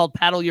 and it's called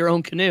 "Paddle Your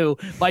Own Canoe"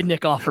 by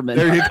Nick Offerman.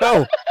 There you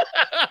go.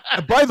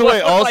 By the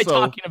way, what am I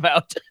talking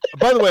about?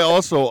 By the way,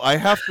 also, I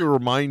have to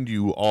remind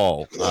you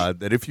all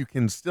that if you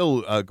can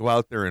still go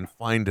out there and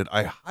find it,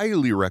 I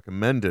highly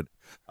recommend it.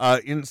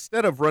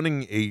 Instead of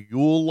running a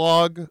Yule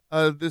log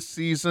this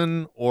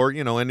season, or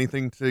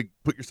anything to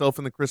put yourself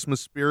in the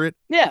Christmas spirit,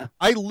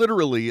 I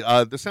literally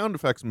the sound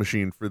effects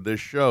machine for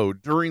this show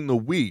during the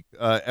week,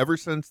 ever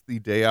since the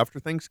day after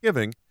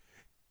Thanksgiving,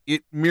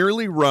 it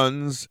merely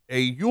runs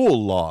a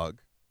Yule log.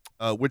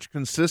 Which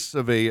consists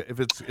of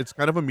it's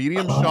kind of a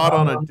medium shot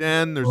on a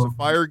den. There's a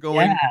fire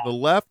going to the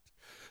left,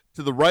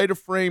 to the right of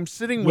frame,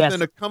 sitting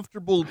within a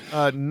comfortable,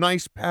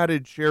 nice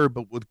padded chair,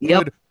 but with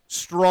good,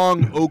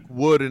 strong oak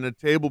wood and a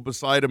table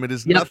beside him. It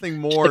is nothing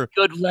more. A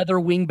good leather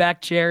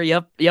wingback chair.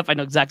 Yep. I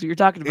know exactly what you're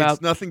talking about.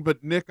 It's nothing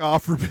but Nick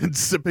Offerman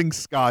sipping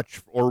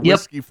scotch or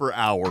whiskey for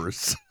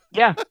hours.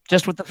 Yeah,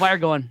 just with the fire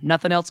going,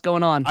 nothing else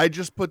going on. I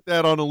just put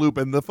that on a loop,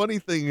 and the funny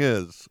thing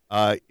is,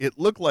 it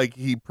looked like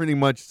he pretty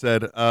much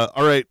said,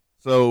 "All right.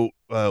 So,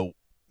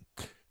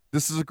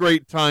 this is a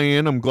great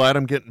tie-in. I'm glad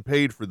I'm getting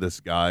paid for this,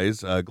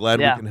 guys. Glad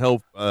we can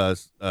help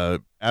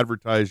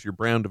advertise your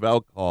brand of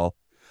alcohol.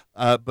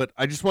 But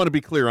I just want to be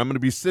clear. I'm going to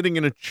be sitting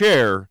in a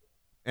chair,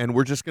 and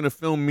we're just going to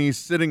film me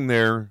sitting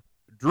there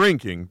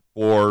drinking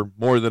for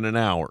more than an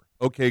hour.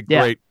 Okay,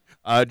 great.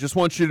 Just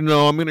want you to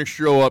know I'm going to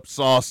show up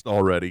sauced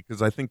already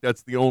because I think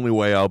that's the only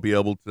way I'll be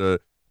able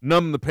to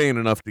numb the pain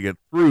enough to get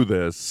through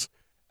this.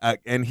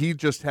 And he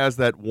just has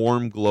that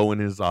warm glow in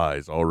his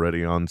eyes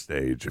already on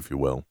stage, if you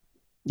will.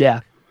 Yeah.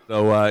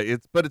 So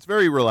it's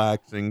very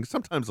relaxing.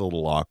 Sometimes a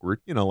little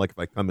awkward, like if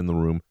I come in the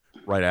room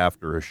right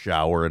after a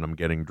shower and I'm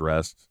getting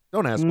dressed.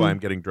 Don't ask why I'm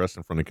getting dressed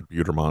in front of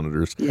computer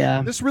monitors.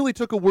 Yeah. This really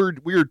took a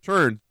weird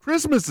turn.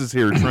 Christmas is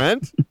here,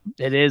 Trent.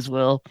 It is,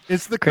 Will.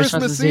 It's the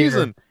Christmas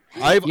season.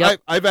 I've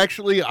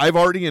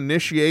already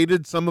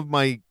initiated some of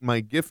my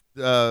gift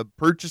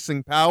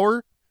purchasing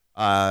power.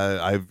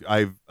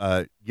 I've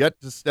yet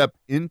to step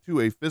into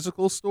a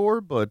physical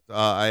store, but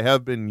I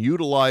have been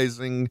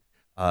utilizing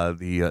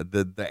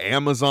the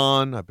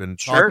Amazon. I've been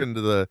talking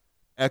to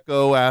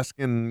Echo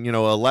asking,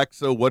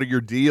 Alexa, what are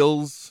your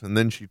deals? And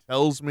then she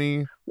tells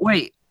me.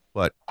 Wait.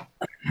 What?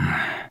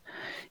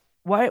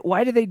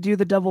 Why do they do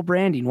the double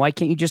branding? Why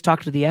can't you just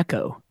talk to the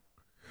Echo?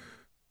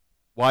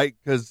 Why?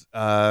 Because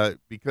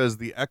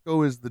the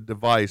Echo is the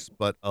device,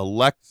 but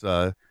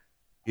Alexa,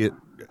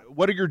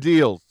 what are your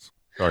deals?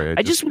 Sorry,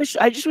 I just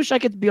wish I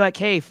could be like,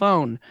 "Hey,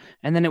 phone,"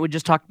 and then it would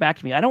just talk back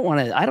to me. I don't want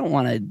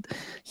to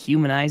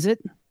humanize it.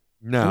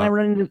 No.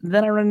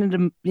 Then I run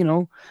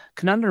into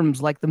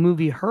conundrums like the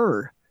movie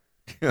Her.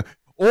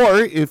 Or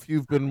if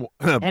you've been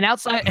and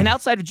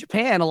outside of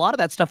Japan, a lot of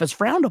that stuff is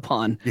frowned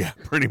upon. Yeah,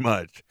 pretty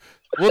much.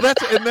 Well,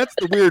 that's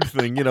the weird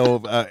thing,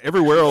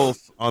 everywhere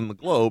else on the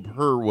globe,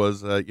 Her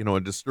was a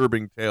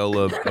disturbing tale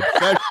of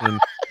obsession.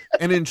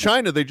 And in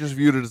China, they just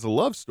viewed it as a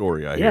love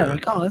story. I hear.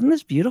 Like, oh, isn't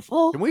this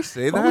beautiful? Can we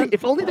say that?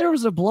 If only there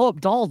was a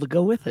blow-up doll to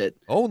go with it.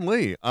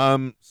 Only.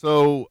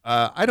 So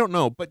I don't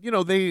know, but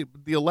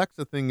the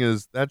Alexa thing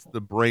that's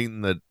the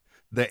brain that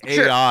the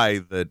AI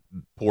that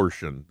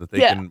portion that they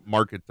can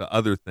market to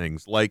other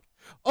things like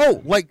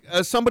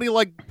somebody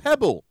like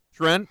Pebble,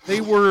 Trent. They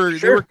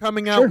were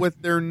coming out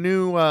with their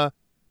new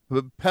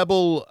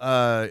Pebble.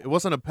 It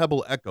wasn't a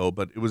Pebble Echo,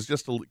 but it was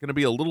just going to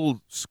be a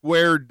little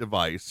square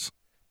device.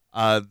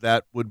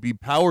 That would be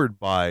powered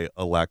by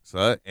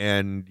Alexa,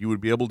 and you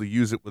would be able to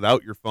use it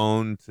without your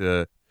phone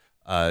to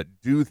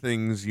do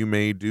things you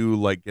may do,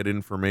 like get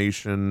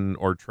information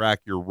or track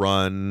your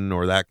run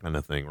or that kind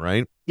of thing,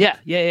 right? Yeah.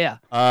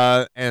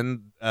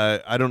 And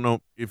I don't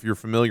know if you're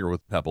familiar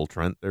with Pebble,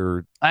 Trent.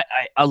 They're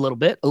a little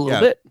bit.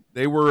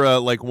 They were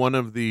like one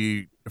of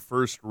the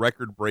first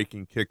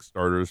record-breaking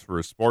Kickstarters for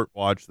a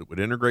smartwatch that would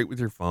integrate with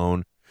your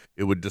phone.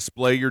 It would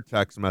display your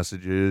text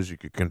messages. You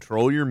could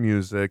control your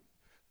music.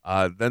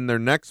 Then their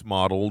next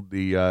model, with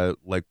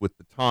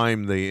the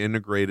time, they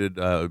integrated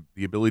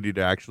the ability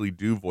to actually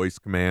do voice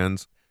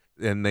commands,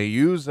 and they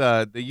use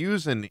an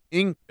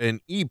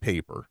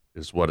e-paper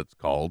is what it's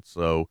called.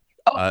 So,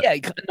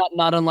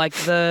 not unlike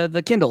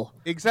the Kindle.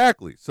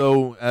 Exactly.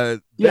 So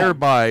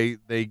thereby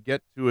they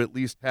get to at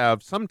least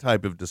have some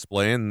type of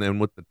display, and then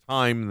with the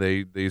time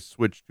they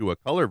switch to a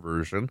color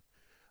version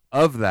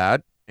of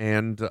that,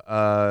 and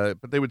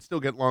but they would still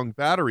get long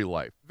battery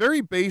life. Very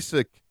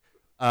basic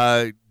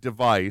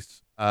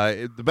device.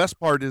 The best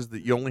part is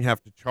that you only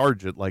have to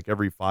charge it like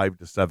every 5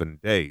 to 7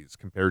 days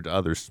compared to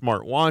other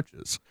smart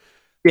watches.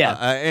 Yeah.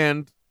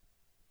 And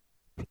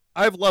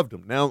I've loved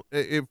them. Now,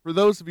 for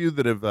those of you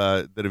that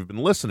have been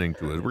listening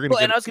to it, we're going to.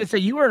 And I was going to say,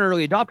 you were an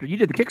early adopter. You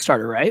did the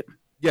Kickstarter, right?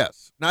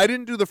 Yes. Now, I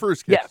didn't do the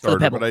first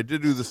Kickstarter, but I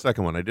did do the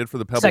second one. I did for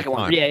the Pebble. Second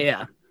one.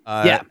 Yeah.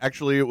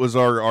 Actually, it was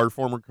our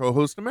former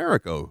co-host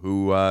Americo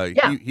who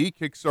he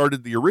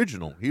kickstarted the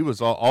original. He was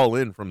all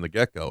in from the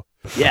get-go.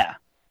 Yeah.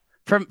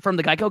 From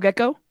the Geico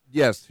Gecko?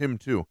 Yes, him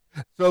too.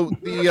 So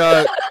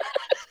the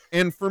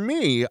and for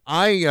me,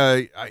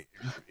 I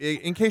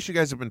in case you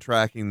guys have been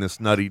tracking this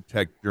nutty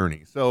tech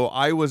journey, so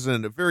I was a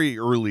very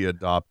early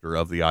adopter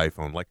of the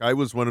iPhone. Like I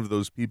was one of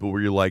those people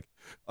where you're like,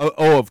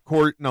 oh, of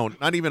course, no,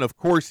 not even of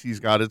course he's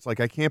got it. It's like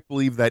I can't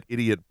believe that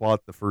idiot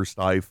bought the first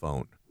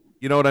iPhone.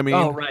 You know what I mean?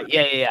 Oh, right.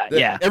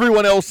 Yeah.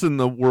 Everyone else in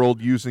the world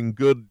using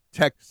good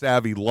tech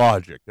savvy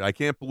logic. I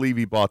can't believe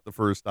he bought the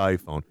first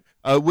iPhone.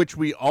 Which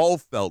we all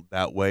felt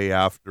that way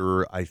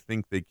after I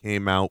think they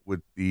came out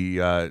with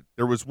there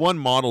was one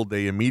model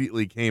they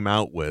immediately came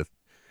out with,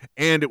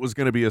 and it was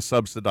going to be a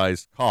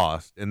subsidized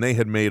cost, and they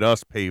had made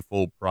us pay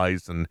full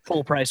price for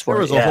it. There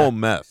was a whole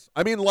mess.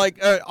 I mean,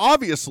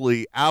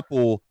 obviously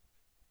Apple,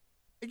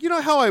 you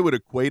know how I would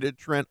equate it,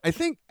 Trent? I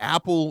think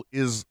Apple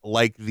is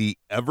like the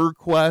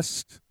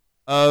EverQuest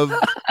of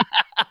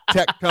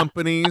tech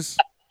companies.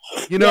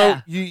 You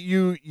like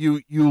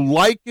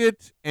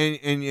it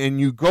and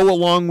you go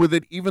along with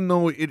it, even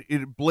though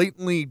it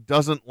blatantly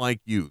doesn't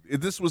like you.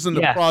 This was in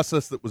the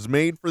process that was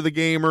made for the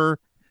gamer.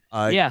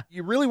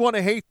 You really want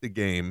to hate the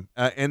game,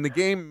 and the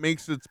game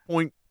makes its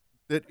point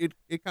that it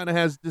kind of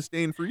has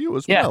disdain for you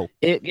as well.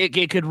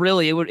 It could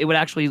really, it would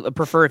actually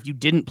prefer if you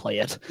didn't play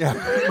it. Yeah,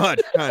 pretty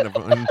much, kind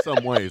of in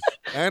some ways.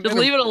 And just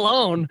leave it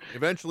alone.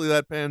 Eventually,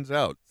 that pans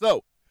out.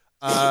 So.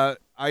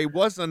 I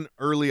was an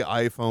early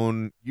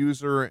iPhone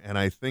user, and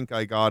I think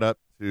I got up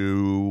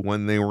to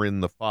when they were in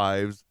the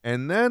 5s,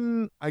 and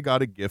then I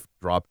got a gift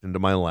dropped into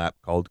my lap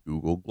called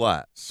Google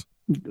Glass.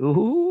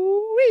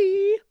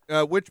 Ooh-wee.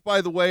 Which,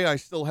 by the way, I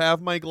still have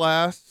my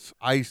Glass.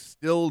 I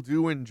still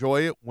do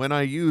enjoy it when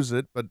I use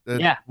it, but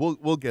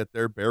we'll get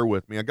there. Bear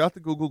with me. I got the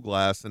Google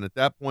Glass, and at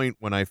that point,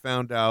 when I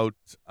found out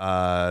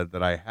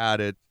that I had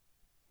it,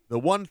 the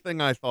one thing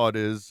I thought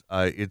is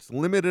it's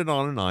limited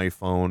on an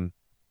iPhone.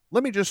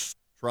 Let me just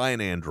try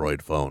an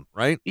Android phone,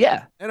 right?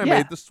 Yeah. And I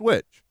made the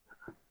switch.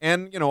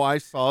 And, I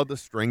saw the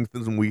strengths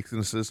and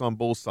weaknesses on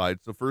both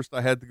sides. So first I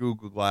had the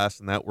Google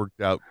Glass, and that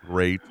worked out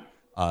great.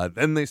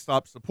 Then they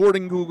stopped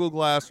supporting Google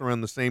Glass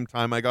around the same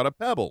time I got a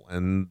Pebble.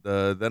 And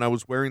then I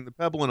was wearing the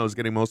Pebble, and I was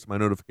getting most of my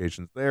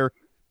notifications there.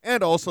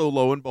 And also,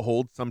 lo and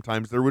behold,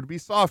 sometimes there would be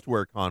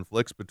software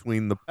conflicts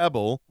between the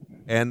Pebble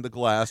and the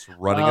Glass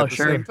running at the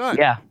same time.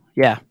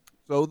 Yeah.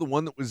 So the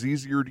one that was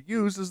easier to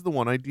use is the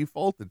one I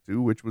defaulted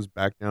to, which was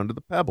back down to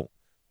the Pebble.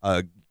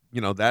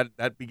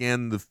 That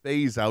began the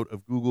phase out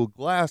of Google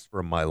Glass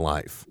from my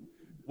life.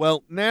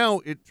 Well, now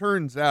it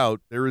turns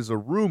out there is a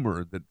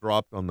rumor that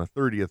dropped on the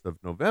 30th of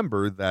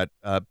November that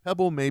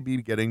Pebble may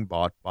be getting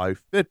bought by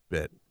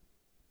Fitbit.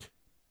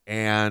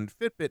 And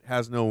Fitbit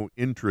has no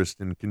interest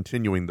in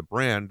continuing the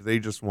brand. They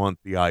just want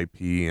the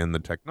IP and the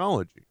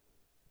technology.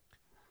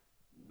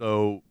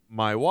 So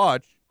my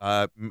watch,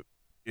 there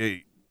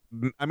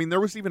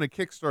was even a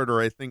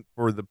Kickstarter, I think,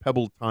 for the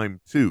Pebble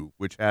Time 2,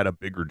 which had a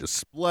bigger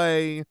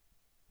display,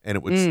 and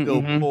it would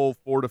still pull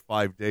 4 to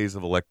 5 days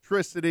of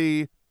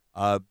electricity.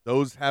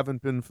 Those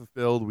haven't been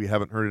fulfilled. We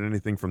haven't heard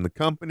anything from the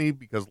company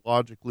because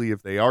logically,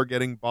 if they are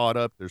getting bought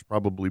up, there's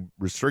probably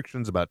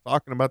restrictions about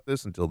talking about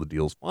this until the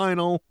deal's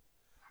final.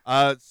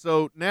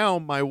 So now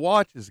my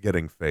watch is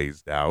getting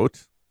phased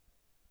out.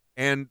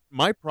 And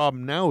my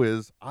problem now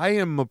is I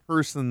am a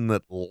person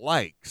that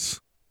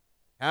likes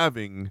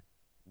having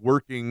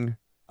working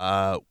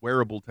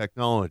wearable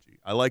technology.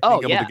 I like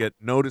being able to get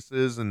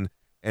notices and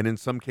in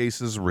some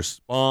cases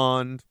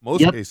respond.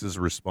 Most cases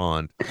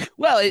respond.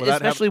 Well,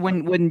 especially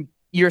when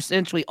you're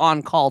essentially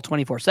on call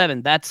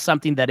 24/7. That's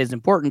something that is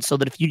important so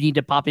that if you need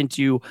to pop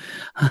into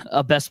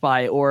a Best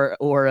Buy or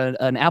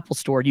an Apple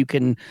store, you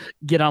can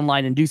get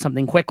online and do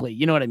something quickly.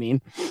 You know what I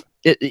mean?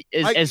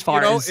 As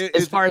far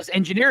as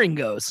engineering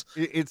goes,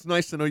 it's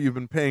nice to know you've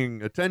been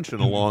paying attention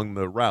along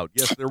the route.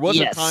 Yes, there was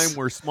a time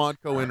where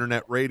Smodco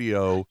Internet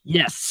Radio,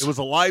 it was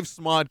a live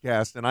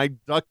Smodcast, and I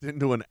ducked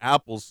into an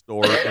Apple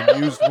store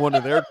and used one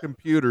of their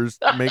computers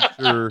to make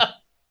sure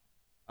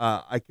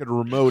I could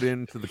remote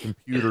into the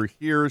computer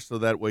here, so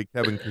that way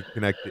Kevin could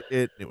connect to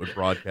it and it would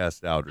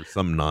broadcast out or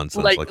some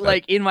nonsense like that.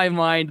 Like in my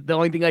mind, the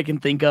only thing I can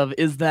think of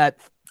is that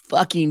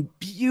fucking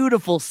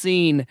beautiful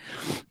scene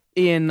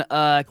in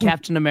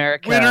Captain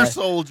America Winter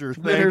Soldier.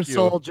 Winter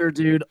Soldier,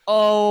 dude.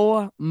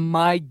 Oh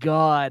my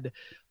god.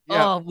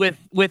 Yeah. Oh, with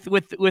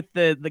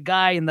the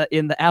guy in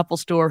the Apple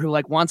store who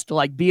like wants to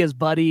like be his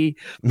buddy,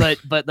 but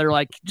they're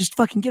like, just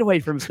fucking get away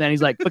from us, man.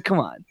 He's like, but come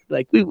on,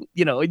 like you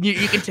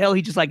can tell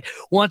he just like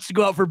wants to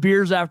go out for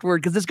beers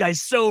afterward because this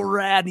guy's so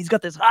rad and he's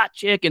got this hot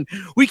chick and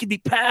we could be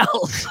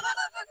pals.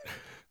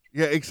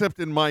 Yeah, except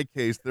in my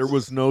case, there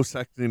was no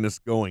sexiness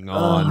going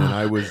on,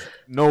 and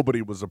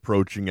nobody was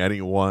approaching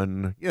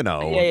anyone,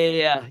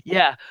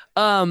 Yeah.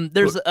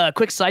 There's a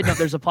quick side note.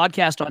 There's a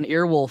podcast on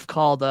Earwolf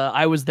called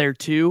I Was There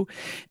Too,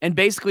 and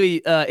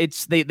basically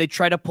they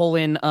try to pull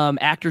in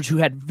actors who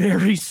had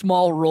very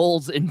small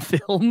roles in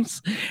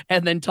films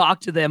and then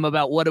talk to them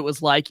about what it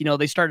was like.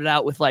 They started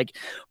out with like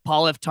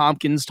Paul F.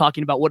 Tompkins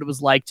talking about what it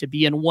was like to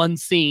be in one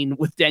scene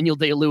with Daniel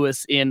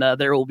Day-Lewis in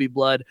There Will Be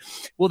Blood.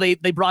 Well, they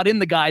brought in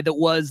the guy that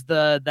was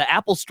the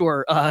Apple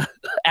Store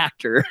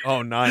actor.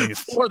 Oh, nice.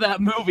 For that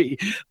movie.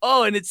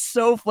 Oh, and it's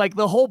so like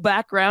the whole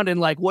background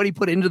and like what he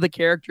put into the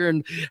character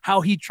and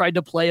how he tried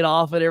to play it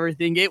off and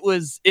everything. It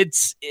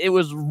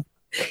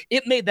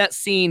made that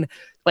scene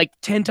like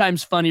 10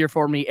 times funnier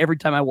for me every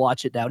time I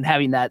watch it now, and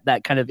having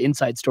that kind of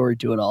inside story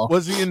to it all.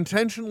 Was he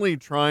intentionally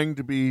trying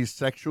to be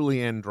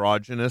sexually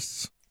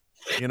androgynous?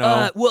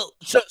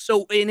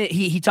 So in it,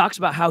 he talks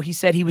about how he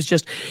said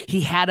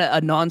he had a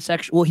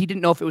non-sexual. Well, he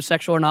didn't know if it was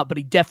sexual or not, but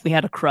he definitely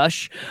had a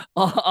crush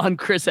on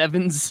Chris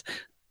Evans,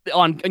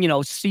 on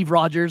Steve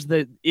Rogers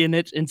in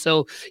it, and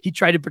so he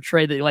tried to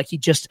portray that like he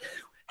just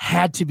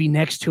had to be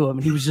next to him,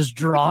 and he was just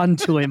drawn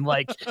to him.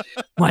 Like,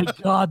 my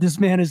God, this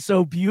man is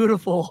so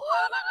beautiful.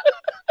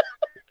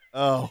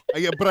 Oh,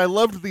 yeah, but I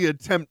loved the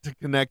attempt to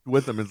connect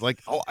with him. It's like,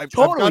 I've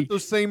got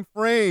those same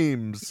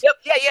frames. Yep,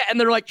 yeah, and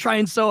they're like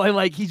trying so,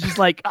 like he's just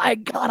like,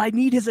 I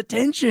need his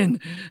attention.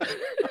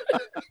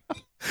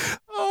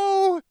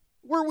 Oh,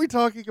 weren't we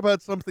talking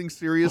about something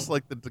serious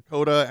like the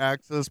Dakota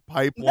Access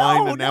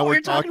Pipeline? No, now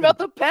we're talking about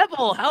the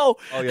Pebble.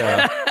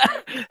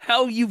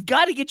 How you've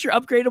got to get your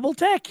upgradable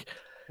tech.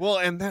 Well,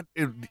 and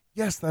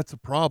yes, that's a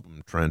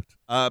problem, Trent.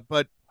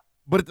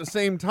 But at the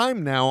same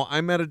time now,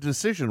 I'm at a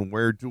decision.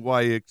 Where do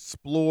I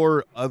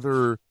explore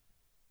other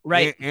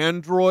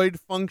Android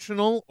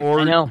functional,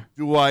 or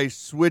do I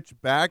switch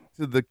back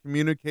to the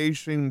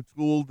communication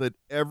tool that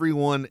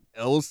everyone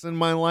else in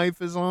my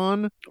life is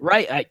on?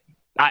 Right.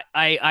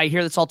 I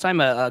hear this all the time.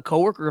 A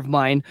coworker of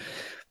mine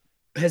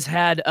has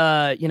had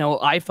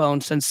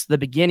iPhone since the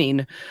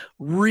beginning,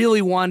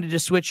 really wanted to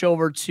switch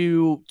over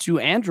to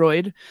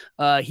Android.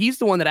 He's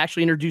the one that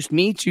actually introduced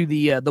me to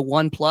the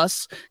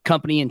OnePlus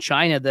company in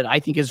China that I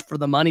think is for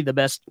the money the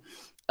best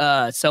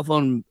cell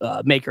phone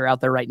maker out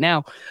there right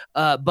now.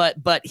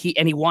 But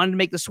he wanted to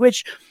make the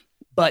switch,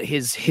 but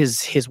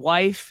his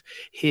wife,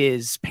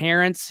 his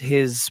parents,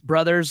 his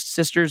brothers,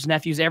 sisters,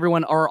 nephews,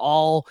 everyone are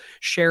all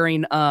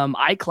sharing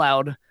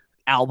iCloud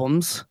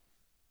albums.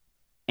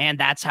 And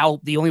that's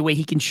how the only way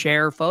he can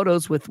share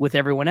photos with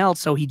everyone else.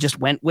 So he just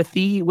went with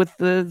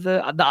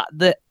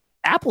the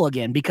Apple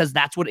again, because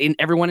that's what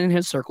everyone in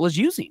his circle is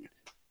using.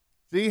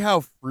 See how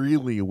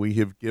freely we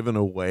have given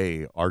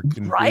away our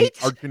Right?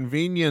 our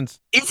convenience.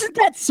 Isn't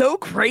that so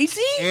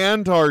crazy?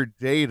 And our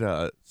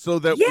data, so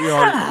that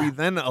we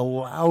then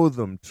allow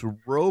them to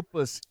rope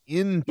us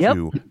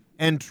into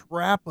and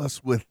trap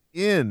us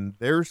within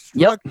their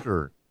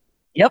structure.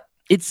 Yep.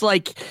 It's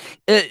like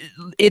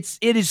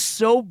it is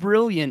so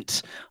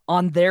brilliant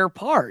on their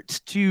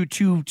part to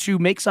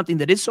make something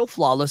that is so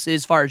flawless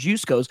as far as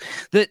use goes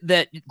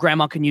that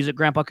grandma can use it,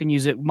 grandpa can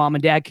use it, mom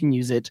and dad can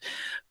use it.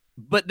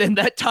 But then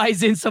that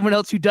ties in someone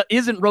else who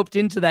isn't roped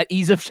into that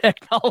ease of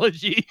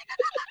technology.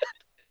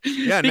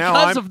 Yeah,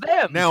 because of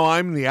them. Now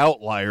I'm the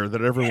outlier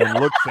that everyone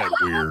looks at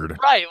weird.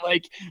 Right,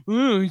 like,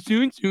 oh,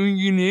 soon.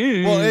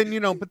 Well,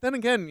 and but then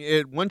again,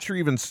 once you're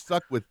even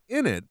stuck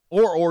within it,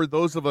 or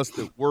those of us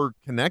that were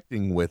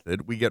connecting with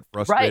it, we get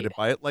frustrated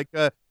by it. Like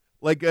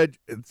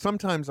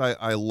sometimes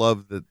I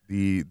love that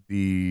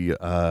the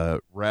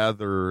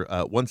rather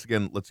once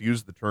again, let's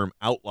use the term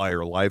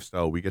outlier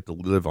lifestyle we get to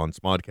live on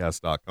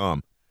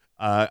Smodcast.com.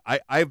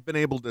 I've been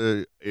able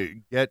to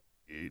get,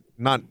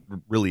 not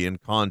really in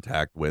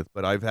contact with,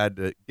 but I've had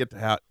to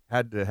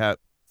have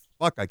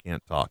fuck, I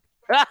can't talk.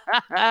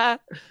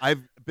 I've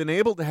been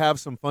able to have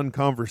some fun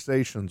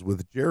conversations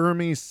with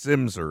Jeremy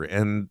Simser,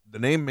 and the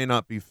name may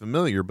not be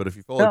familiar, but if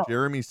you follow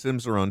Jeremy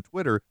Simser on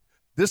Twitter,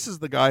 this is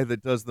the guy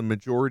that does the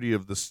majority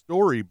of the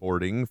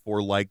storyboarding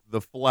for like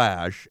The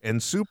Flash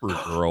and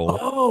Supergirl.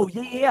 Oh,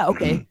 yeah,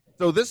 okay.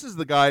 So this is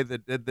the guy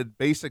that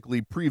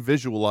basically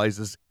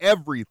pre-visualizes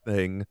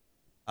everything.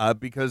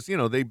 Because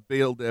they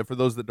build, for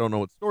those that don't know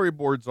what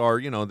storyboards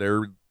are,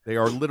 they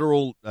are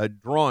literal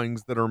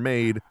drawings that are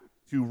made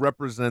to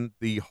represent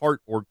the heart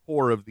or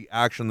core of the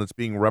action that's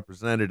being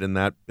represented in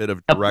that bit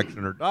of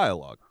direction or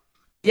dialogue.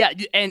 Yeah,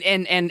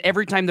 and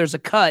every time there's a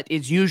cut,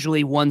 it's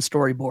usually one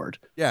storyboard.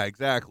 Yeah,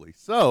 exactly.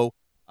 So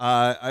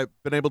I've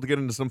been able to get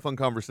into some fun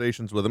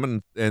conversations with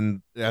him,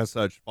 and as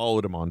such,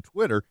 followed him on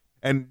Twitter.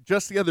 And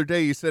just the other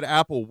day, he said,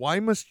 Apple, why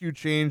must you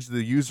change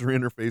the user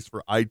interface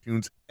for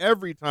iTunes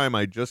every time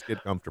I just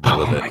get comfortable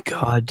with it? Oh, my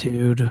God,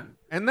 dude.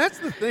 And that's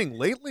the thing.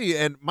 Lately,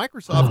 and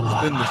Microsoft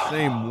has been the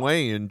same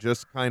way in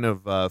just kind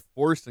of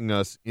forcing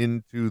us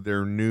into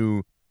their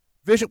new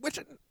vision, which,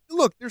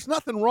 look, there's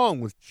nothing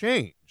wrong with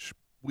change.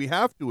 We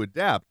have to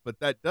adapt, but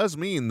that does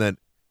mean that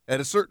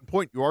at a certain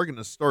point, you are going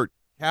to start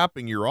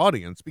capping your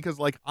audience, because,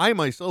 like, I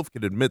myself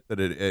can admit that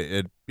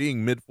it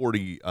being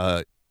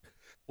mid-40,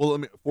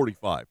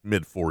 45,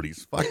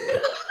 mid-40s. Fuck.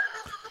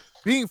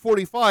 Being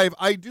 45,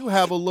 I do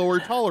have a lower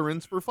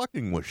tolerance for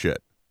fucking with shit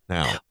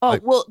now. Oh,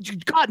 well,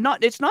 God,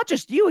 it's not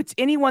just you. It's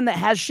anyone that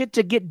has shit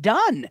to get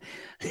done.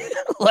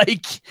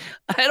 Like,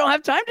 I don't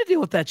have time to deal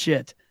with that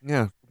shit.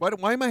 Yeah.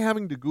 Why am I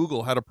having to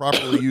Google how to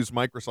properly use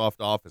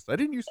Microsoft Office? I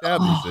didn't used to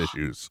have these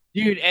issues.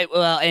 Dude,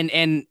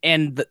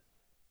 and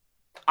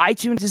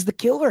iTunes is the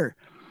killer.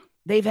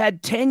 They've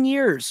had 10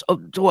 years,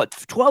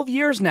 12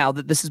 years now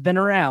that this has been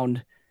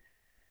around.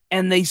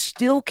 And they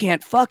still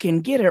can't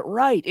fucking get it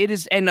right. It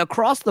is, and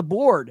across the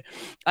board,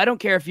 I don't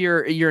care if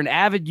you're an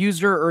avid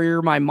user or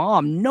you're my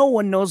mom. No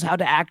one knows how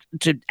to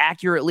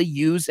accurately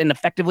use and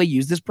effectively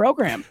use this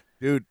program.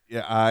 Dude,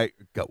 yeah,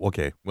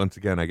 okay. Once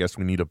again, I guess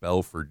we need a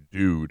bell for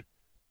dude.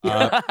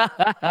 But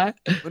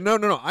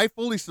no. I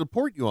fully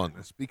support you on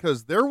this,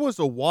 because there was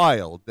a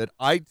while that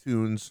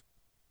iTunes,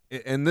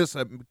 and this,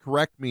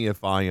 correct me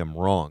if I am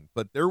wrong,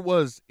 but there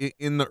was,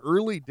 in the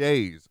early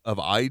days of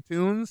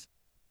iTunes,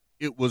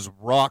 it was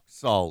rock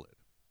solid.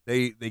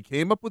 They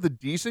came up with a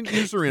decent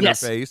user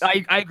interface.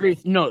 Yes, I agree.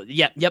 No,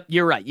 yep,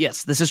 you're right.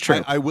 Yes, this is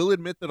true. I will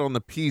admit that on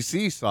the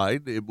PC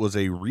side, it was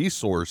a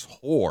resource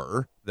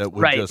whore that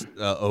would just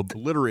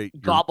obliterate,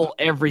 gobble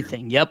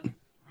everything. Yep.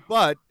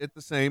 But at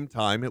the same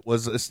time, it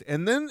was,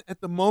 and then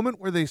at the moment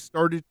where they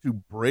started to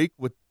break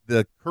with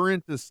the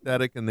current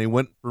aesthetic, and they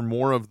went for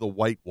more of the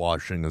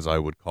whitewashing, as I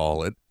would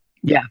call it.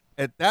 Yeah.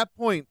 At that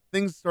point,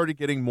 things started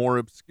getting more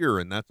obscure,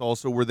 and that's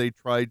also where they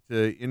tried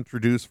to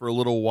introduce for a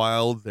little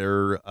while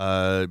their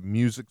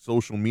music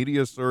social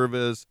media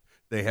service.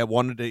 They had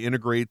wanted to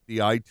integrate the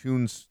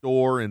iTunes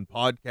store, and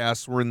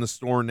podcasts were in the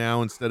store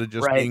now instead of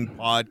just being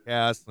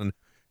podcasts,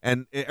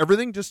 and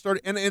everything just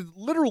started. And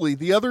literally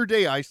the other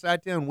day, I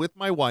sat down with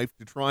my wife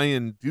to try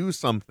and do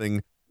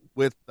something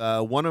with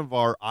one of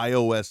our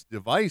iOS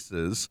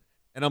devices,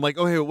 and I'm like,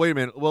 oh, hey, wait a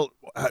minute. Well,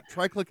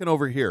 try clicking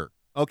over here.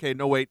 Okay,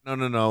 no, wait,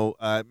 no.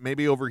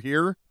 Maybe over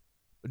here?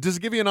 Does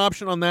it give you an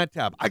option on that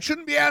tab? I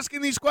shouldn't be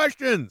asking these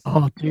questions.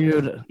 Oh,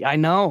 dude, I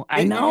know.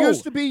 It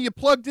used to be you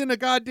plugged in a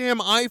goddamn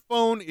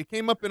iPhone. It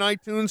came up in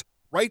iTunes.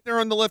 Right there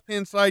on the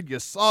left-hand side, you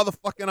saw the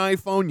fucking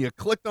iPhone. You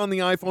clicked on the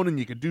iPhone, and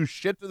you could do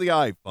shit to the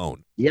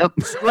iPhone. Yep.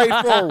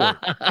 Straightforward.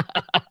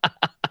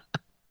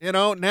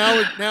 Now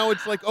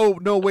it's like, oh,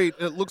 no, wait,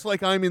 it looks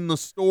like I'm in the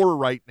store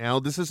right now.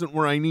 This isn't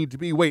where I need to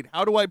be. Wait,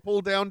 how do I pull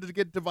down to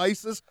get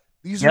devices?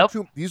 These are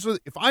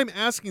if I'm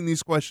asking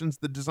these questions,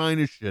 the design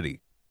is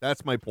shitty.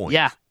 That's my point.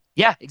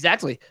 Yeah,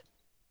 exactly.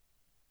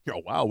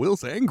 Oh, wow,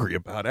 Will's angry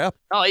about Apple.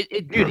 Oh,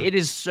 dude, it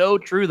is so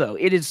true, though.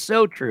 It is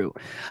so true.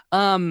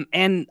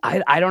 And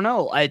I don't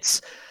know.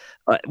 It's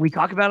we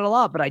talk about it a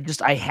lot, but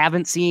I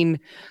haven't seen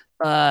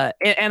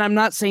And I'm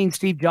not saying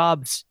Steve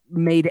Jobs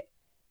made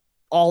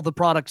all the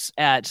products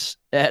at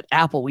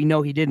Apple. We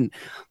know he didn't,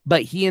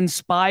 but he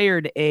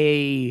inspired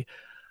a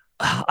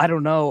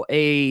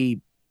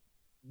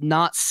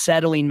not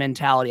settling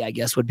mentality, I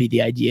guess would be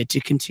the idea, to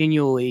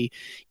continually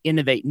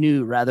innovate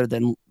new rather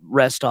than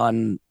rest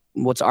on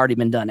what's already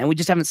been done. And we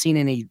just haven't seen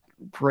any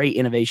great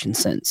innovation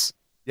since.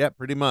 Yeah,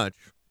 pretty much.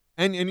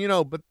 And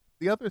but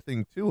the other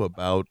thing too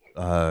about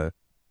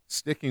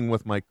sticking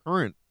with my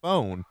current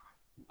phone,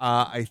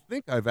 I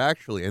think I've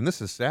actually, and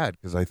this is sad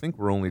because I think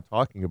we're only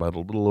talking about a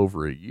little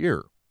over a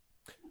year.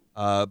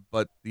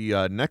 But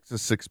the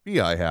Nexus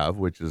 6P I have,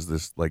 which is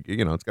this, like,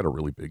 it's got a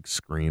really big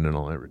screen and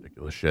all that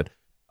ridiculous shit.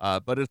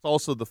 But it's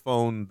also the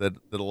phone that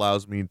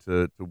allows me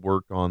to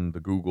work on the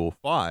Google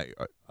Fi.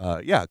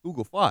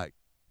 Google Fi,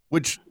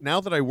 which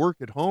now that I work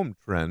at home,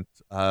 Trent.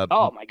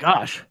 Oh my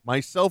gosh.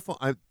 My cell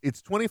phone,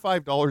 it's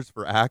 $25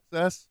 for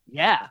access.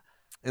 Yeah.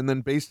 And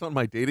then based on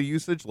my data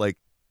usage, like,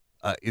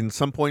 in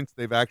some points,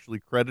 they've actually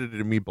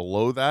credited me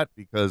below that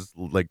because,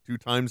 like, 2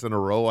 times in a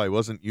row, I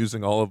wasn't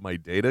using all of my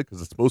data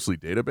because it's mostly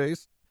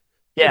database.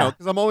 Yeah.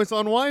 Because I'm always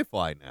on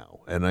Wi-Fi now,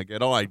 and I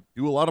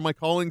do a lot of my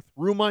calling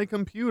through my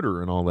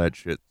computer and all that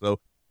shit. So,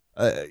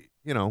 I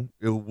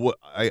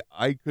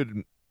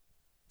could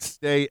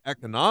stay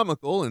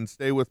economical and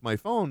stay with my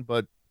phone,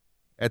 but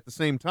at the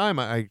same time,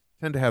 I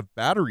tend to have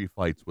battery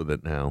fights with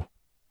it now.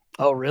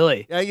 Oh,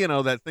 really?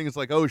 Yeah, that thing is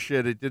like, oh,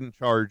 shit, it didn't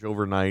charge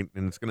overnight,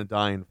 and it's going to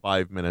die in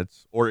 5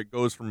 minutes, or it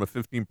goes from a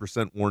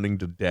 15% warning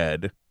to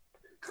dead.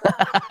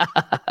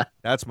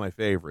 That's my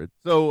favorite.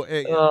 So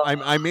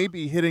I may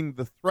be hitting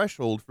the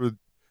threshold for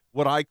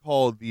what I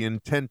call the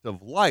intent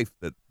of life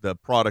that the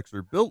products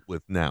are built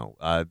with now.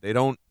 They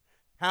don't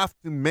have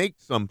to make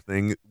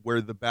something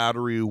where the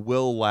battery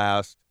will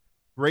last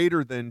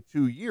greater than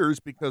 2 years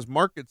because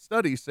market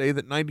studies say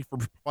that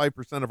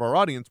 95% of our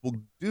audience will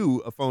do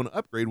a phone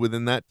upgrade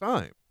within that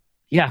time.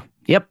 Yeah.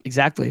 Yep.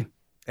 Exactly.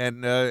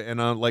 And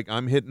like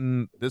I'm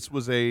hitting, this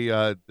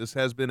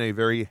has been a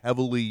very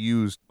heavily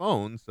used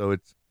phone, so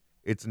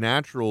it's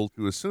natural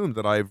to assume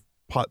that I've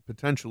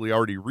potentially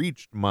already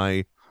reached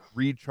my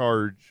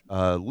recharge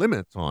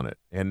limits on it,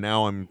 and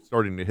now I'm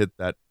starting to hit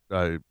that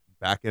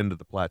back end of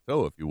the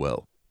plateau, if you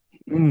will.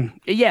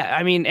 Yeah,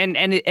 I mean, and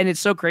it's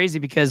so crazy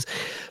because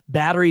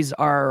batteries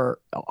are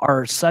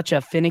such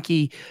a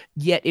finicky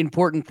yet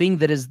important thing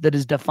that is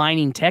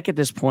defining tech at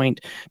this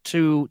point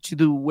to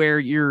the where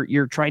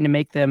you're trying to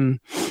make them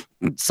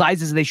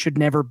sizes they should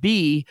never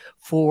be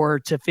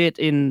to fit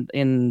in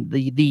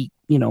the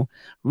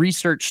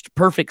researched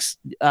perfect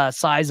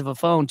size of a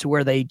phone to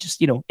where they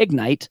just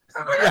ignite.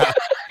 Yeah.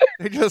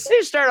 They just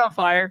start on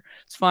fire.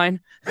 It's fine.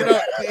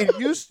 It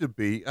used to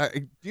be.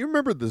 Do you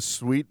remember the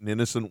sweet and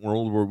innocent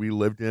world where we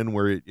lived in,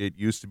 where it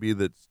used to be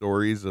that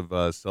stories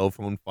of cell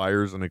phone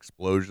fires and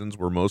explosions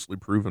were mostly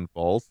proven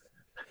false?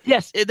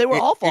 Yes, they were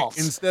all false.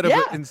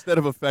 Instead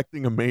of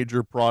affecting a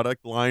major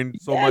product line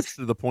so much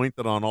to the point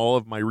that on all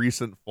of my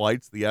recent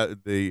flights,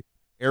 the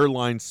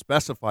airlines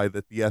specify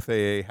that the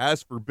FAA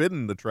has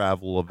forbidden the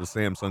travel of the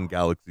Samsung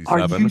Galaxy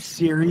 7. Are you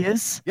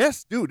serious?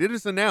 Yes, dude, it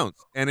is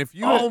announced. And if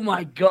you Oh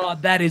my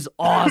God, that is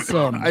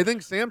awesome. I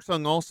think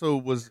Samsung also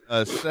was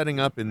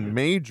setting up in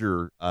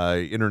major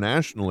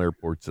international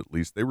airports, at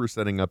least. They were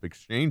setting up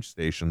exchange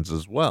stations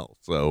as well.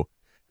 So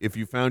if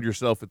you found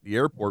yourself at the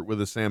airport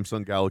with a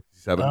Samsung Galaxy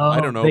 7, I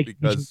don't know,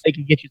 because they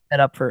can get you set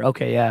up for,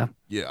 okay, yeah.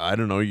 Yeah, I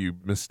don't know, you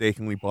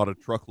mistakenly bought a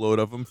truckload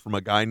of them from a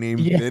guy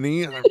named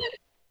Vinny.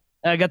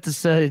 I got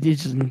this. You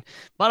just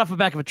bought off the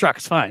back of a truck.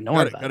 It's fine. Don't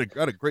worry about it.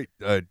 Got a great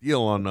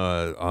deal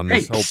on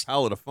this whole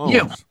pallet of phones.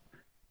 You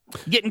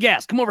getting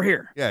gas? Come over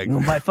here. Yeah, you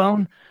want to buy a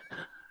phone?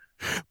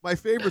 My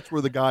favorites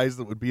were the guys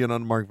that would be in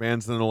unmarked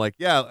vans and they're like,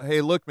 "Yeah,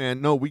 hey, look, man,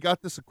 no, we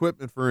got this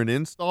equipment for an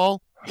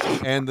install,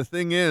 and the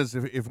thing is,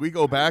 if we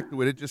go back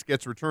to it, it just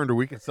gets returned, or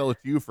we can sell it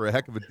to you for a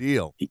heck of a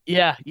deal."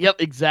 Yeah. Yep.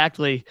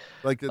 Exactly.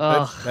 Like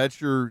that's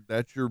your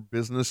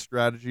business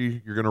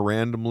strategy. You're gonna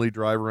randomly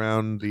drive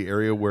around the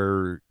area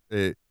where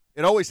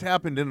it always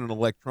happened in an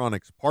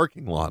electronics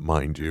parking lot,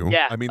 mind you.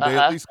 Yeah, I mean, they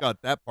at least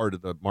got that part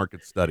of the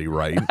market study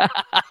right.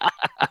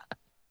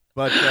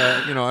 But,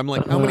 I'm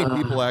like, how many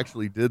people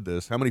actually did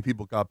this? How many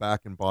people got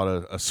back and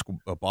bought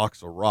a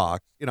box of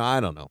rocks? I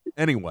don't know.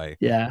 Anyway.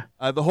 Yeah.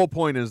 The whole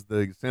point is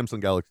the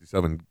Samsung Galaxy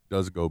 7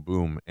 does go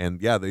boom.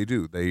 And, yeah, they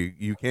do.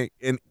 You can't.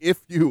 And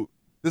this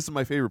is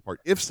my favorite part.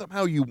 If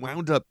somehow you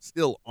wound up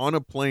still on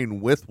a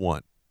plane with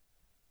one,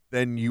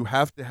 then you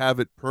have to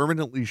have it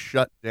permanently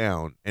shut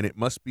down, and it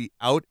must be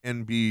out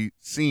and be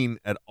seen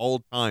at all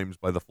times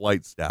by the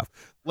flight staff.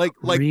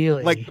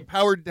 Really? Like the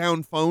powered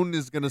down phone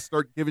is going to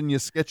start giving you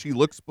sketchy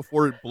looks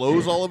before it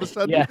blows all of a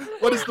sudden. Yeah.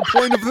 What is the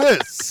point of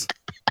this?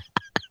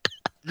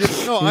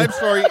 No, I'm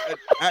sorry.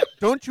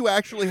 Don't you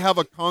actually have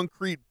a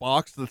concrete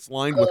box that's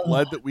lined with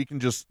lead that we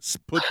can just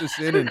put this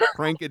in and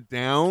crank it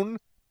down?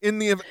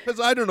 because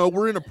I don't know,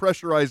 we're in a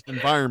pressurized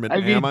environment,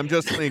 ma'am. I'm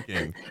just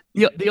thinking.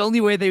 The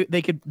only way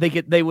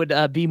they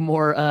would be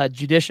more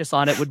judicious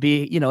on it would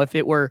be, if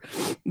it were,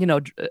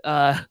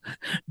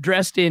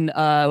 dressed in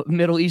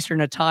Middle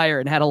Eastern attire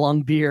and had a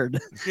long beard.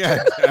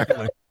 Yeah,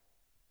 exactly.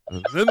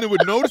 Then they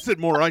would notice it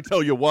more. I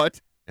tell you what.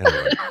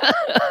 Anyway.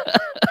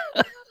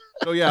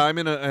 So yeah, I'm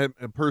in a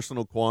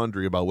personal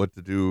quandary about what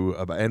to do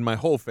and my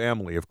whole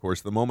family, of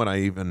course. The moment I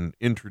even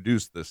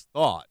introduced this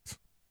thought,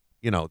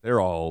 they're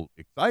all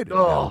excited.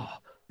 Oh,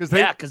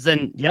 because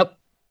then, yep.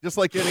 Just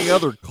like any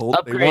other cult,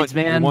 upgrades,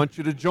 they want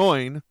you to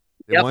join.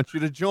 They want you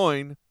to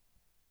join.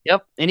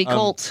 Yep, any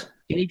cult,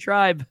 any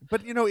tribe.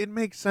 But it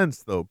makes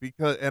sense though,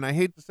 because, and I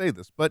hate to say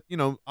this, but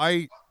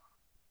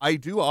I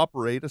do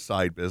operate a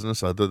side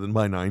business other than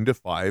my 9 to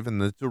 5,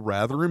 and it's a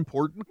rather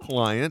important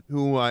client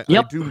who I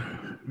do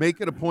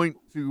make it a point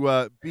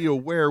to be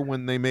aware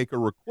when they make a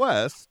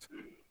request.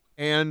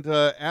 And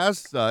as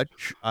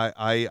such,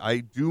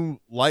 I do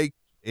like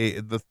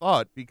the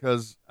thought,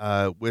 because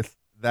with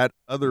that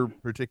other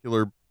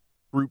particular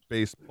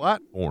group-based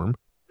platform,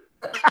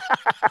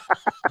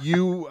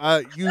 you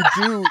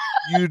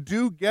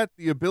do get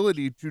the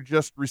ability to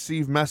just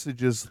receive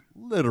messages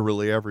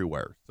literally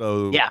everywhere.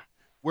 So yeah.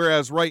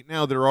 Whereas right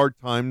now there are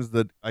times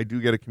that I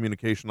do get a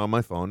communication on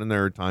my phone, and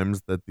there are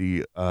times that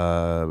the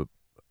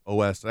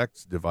OS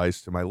X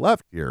device to my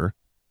left here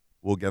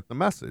will get the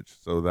message.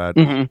 So that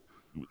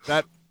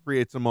that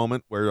creates a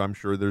moment where I'm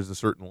sure there's a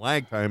certain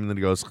lag time, and then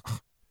it goes,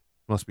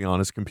 must be on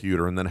his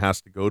computer, and then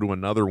has to go to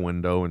another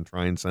window and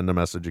try and send a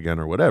message again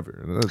or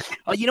whatever.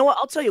 You know what?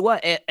 I'll tell you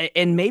what,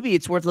 and maybe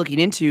it's worth looking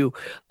into.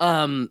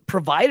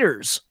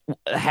 Providers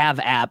have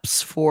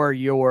apps for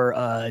your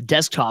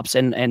desktops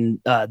and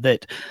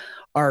that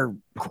are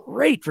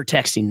great for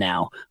texting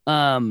now.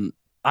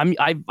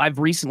 I've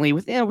recently,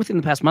 within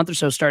the past month or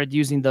so, started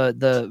using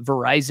the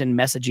Verizon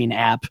messaging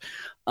app.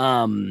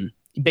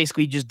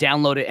 Basically, just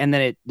download it, and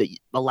then it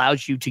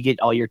allows you to get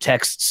all your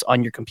texts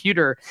on your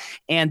computer.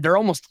 And they're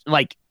almost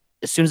like,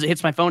 as soon as it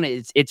hits my phone,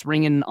 it's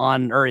ringing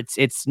on, or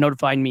it's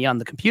notifying me on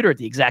the computer at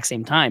the exact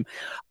same time.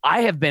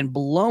 I have been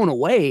blown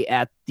away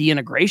at the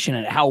integration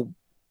and how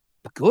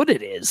good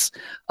it is,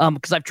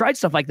 because I've tried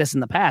stuff like this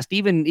in the past.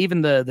 Even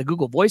the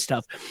Google Voice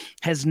stuff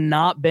has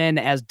not been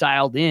as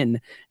dialed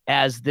in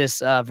as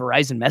this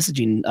Verizon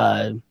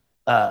messaging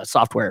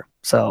software.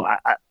 So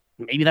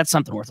maybe that's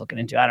something worth looking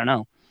into. I don't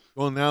know.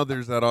 Well, now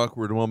there's that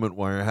awkward moment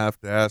where I have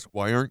to ask,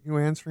 why aren't you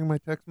answering my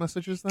text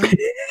messages then?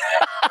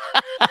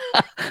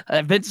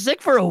 I've been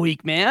sick for a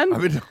week, man.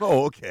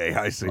 Okay,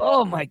 I see.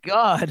 Oh my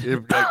God.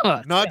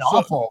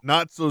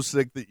 Not so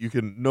sick that you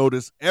can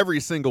notice every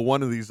single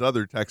one of these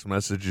other text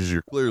messages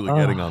you're clearly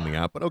getting on the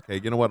app. But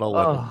okay, you know what? I'll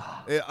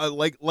let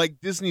it.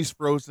 Like Disney's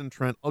Frozen,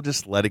 Trent, I'll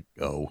just let it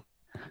go.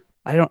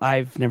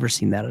 I've never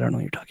seen that. I don't know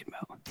what you're talking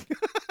about.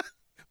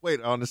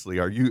 Wait, honestly,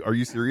 are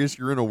you serious?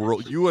 You're in a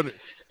world.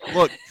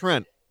 Look,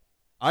 Trent.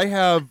 I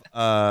have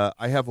a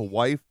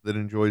wife that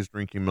enjoys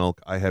drinking milk.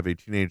 I have a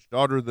teenage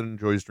daughter that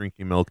enjoys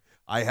drinking milk.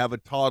 I have a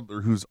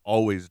toddler who's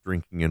always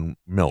drinking in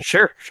milk.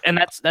 Sure, and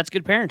that's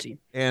good parenting.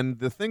 And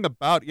the thing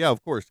about,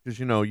 of course, because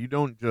you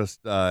don't just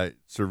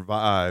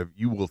survive;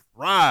 you will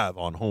thrive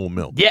on whole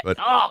milk. Yeah. But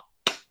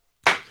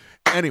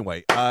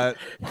anyway,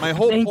 my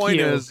whole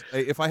point is,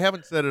 if I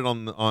haven't said it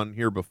on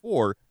here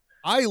before,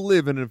 I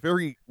live in a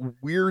very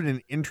weird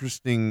and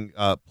interesting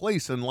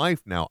place in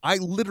life now. I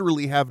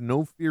literally have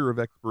no fear of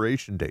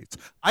expiration dates.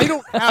 I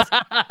don't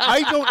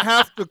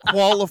have to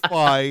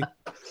qualify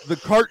the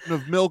carton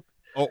of milk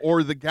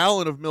or the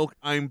gallon of milk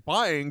I'm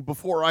buying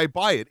before I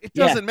buy it. It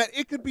doesn't matter.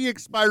 It could be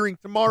expiring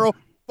tomorrow.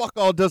 Fuck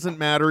all, doesn't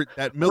matter.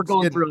 That milk's We're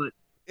going through it.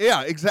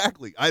 Yeah,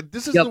 exactly.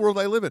 This is the world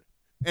I live in.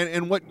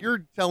 And what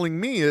you're telling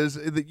me is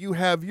that you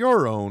have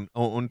your own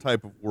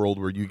type of world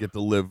where you get to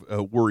live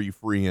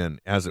worry-free in,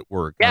 as it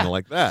were, kind of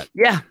like that.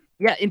 Yeah.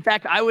 Yeah. In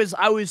fact, I was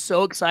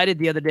so excited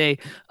the other day.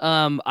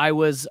 I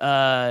was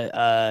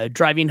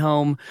driving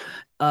home,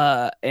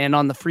 and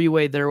on the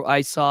freeway there, I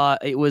saw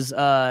it was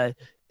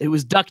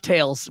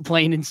DuckTales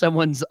playing in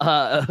someone's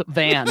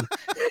van.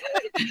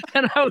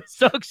 And I was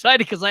so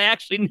excited because I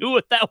actually knew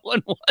what that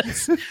one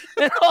was.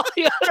 And all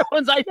the other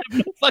ones, I have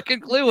no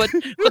fucking clue what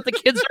the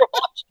kids are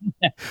watching.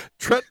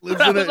 Trent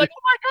lives I in was like,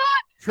 oh my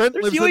God. Trent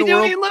There's lives Huey, in a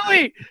Dewey, world. and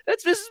Louie.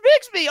 That's Mrs.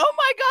 Bixby. Oh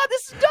my God,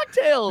 this is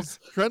DuckTales.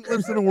 Trent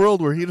lives in a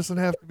world where he doesn't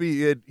have to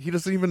be. He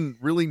doesn't even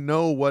really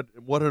know what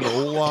an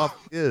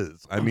Olaf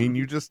is. I mean,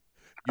 you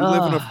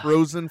live in a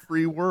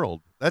frozen-free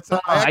world. That's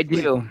I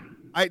do.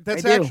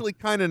 That's actually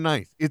kind of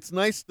nice. It's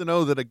nice to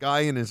know that a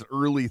guy in his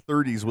early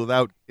 30s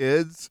without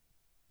kids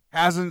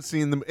hasn't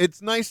seen them.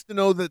 It's nice to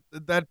know that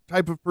that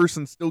type of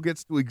person still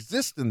gets to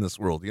exist in this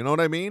world. You know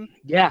what I mean?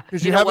 Yeah.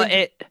 Because you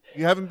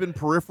haven't been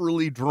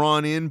peripherally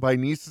drawn in by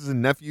nieces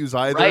and nephews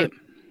either. Right.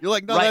 You're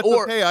like, no, that's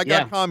okay. I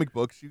got comic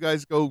books. You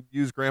guys go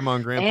use Grandma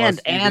and Grandpa's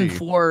TV. And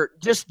for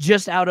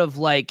just out of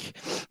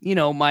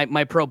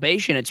my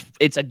probation,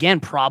 it's again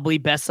probably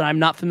best that I'm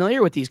not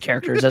familiar with these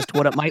characters as to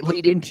what it might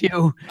lead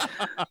into.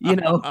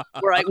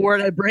 Where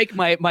I break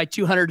my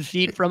 200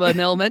 feet from an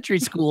elementary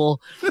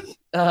school.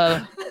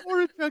 Or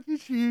We're at Chuck E.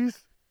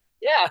 Cheese.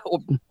 Yeah.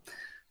 Well,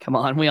 come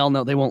on. We all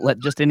know they won't let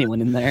just anyone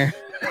in there.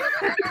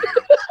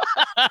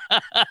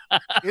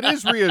 It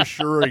is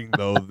reassuring,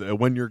 though, that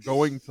when you're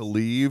going to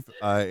leave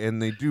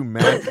and they do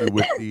match you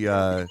with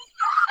the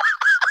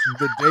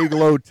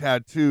Dayglow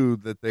tattoo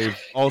that they've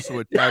also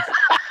attached.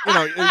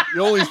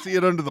 You only see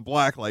it under the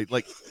black light.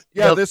 Like,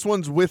 This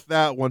one's with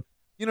that one.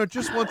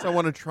 Just once I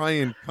want to try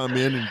and come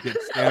in and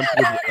get stamped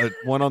with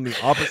one on the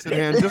opposite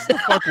hand just to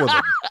fuck with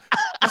them.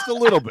 Just a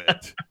little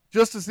bit.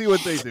 Just to see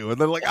what they do.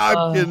 And they're like,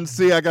 I'm kidding.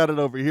 See, I got it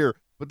over here.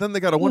 But then they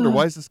got to wonder,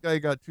 why is this guy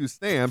got 2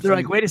 stamps? They're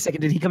like, wait a second.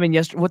 Did he come in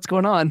yesterday? What's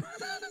going on?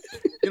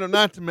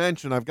 Not to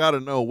mention, I've got to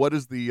know, what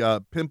is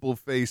the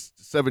pimple-faced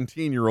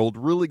 17-year-old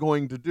really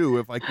going to do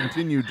if I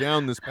continue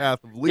down this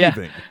path of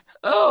leaving? Yeah.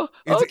 Oh,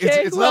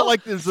 okay. It's not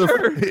like there's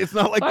it's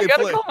not like I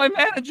gotta call my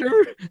manager.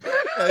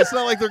 It's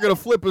not like they're gonna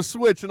flip a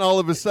switch and all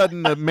of a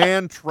sudden a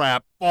man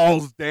trap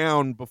falls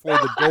down before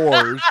the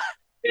doors.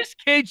 This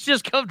cage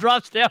just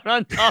drops down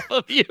on top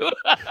of you.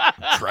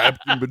 Trapped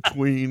in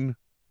between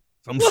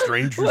some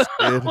stranger's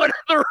kid. One of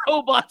the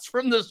robots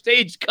from the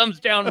stage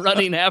comes down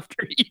running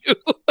after you.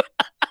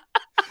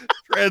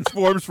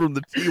 Transforms from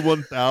the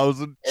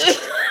T-1000.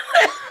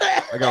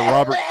 I got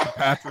Robert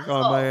Patrick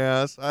on my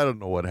ass. I don't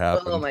know what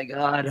happened. Oh, my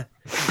God.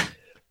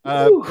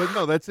 But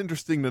no, that's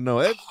interesting to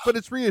know. But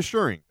it's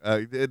reassuring.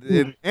 And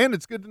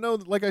it's good to know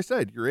that, like I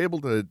said, you're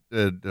able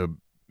to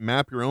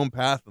map your own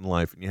path in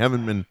life. And you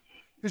haven't been,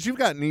 because you've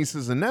got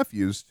nieces and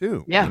nephews,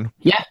 too. Yeah. Man.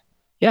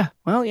 Yeah.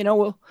 Well,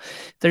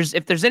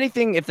 if there's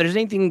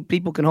anything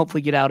people can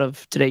hopefully get out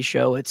of today's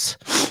show, it's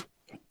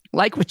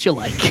like what you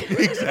like.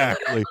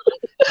 Exactly.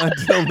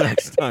 Until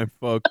next time,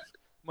 folks.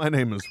 My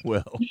name is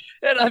Will.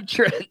 And I'm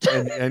Trent.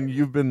 And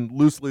you've been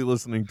loosely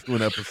listening to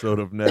an episode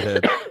of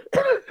Nethead.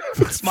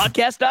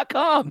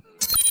 Smodcast.com.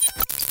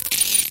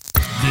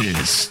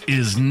 This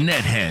is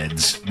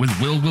Netheads with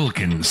Will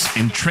Wilkins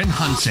and Trent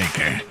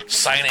Hunsaker.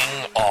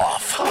 Signing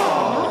off.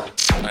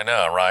 I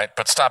know, right?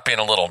 But stop being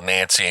a little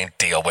Nancy and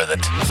deal with it.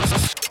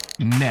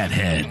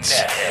 Netheads.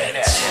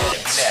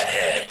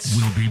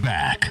 We'll be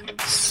back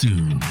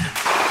soon.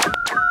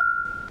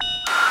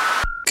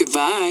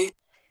 Goodbye.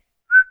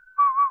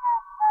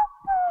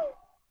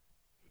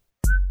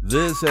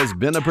 This has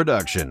been a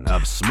production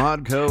of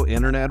Smodco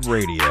Internet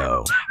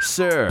Radio.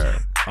 Sir,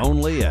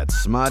 only at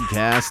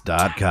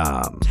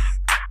smodcast.com.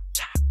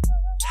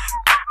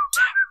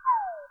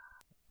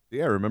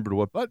 Yeah, I remembered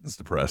what buttons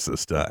to press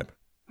this time.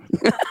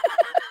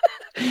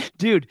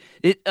 Dude,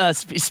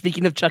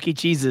 speaking of Chuck E.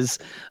 Cheese's,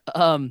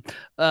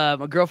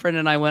 my girlfriend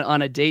and I went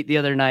on a date the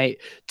other night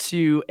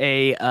to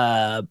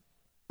a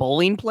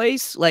bowling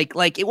place.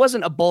 Like it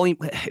wasn't a bowling,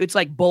 it's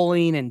like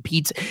bowling and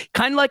pizza,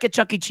 kind of like a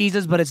Chuck E.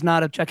 Cheese's, but it's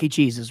not a Chuck E.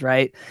 Cheese's,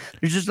 right?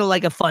 There's just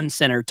like a fun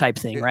center type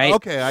thing, right?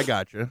 Okay, I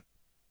got you.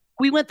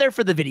 We went there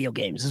for the video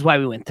games, is why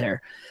we went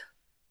there.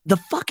 The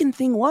fucking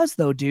thing was,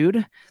 though,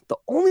 dude, the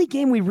only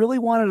game we really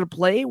wanted to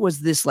play was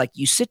this, like,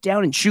 you sit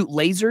down and shoot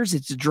lasers.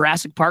 It's a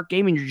Jurassic Park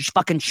game, and you're just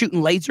fucking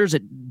shooting lasers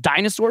at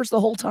dinosaurs the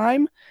whole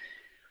time.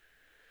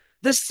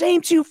 The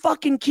same 2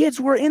 fucking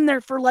kids were in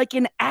there for like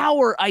an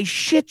hour. I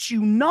shit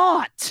you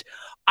not.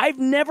 I've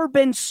never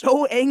been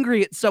so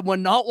angry at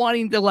someone not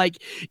wanting to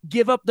like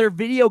give up their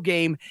video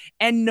game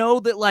and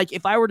know that like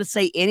if I were to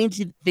say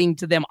anything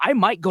to them, I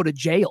might go to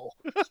jail.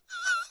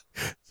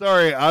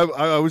 Sorry,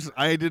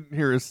 I didn't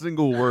hear a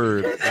single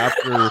word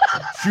after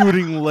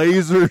shooting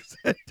lasers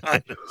at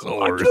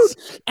dinosaurs.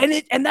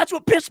 Dude, and that's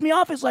what pissed me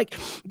off is like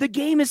the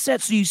game is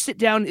set so you sit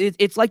down.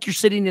 It's like you're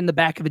sitting in the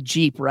back of a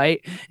Jeep,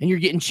 right? And you're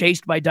getting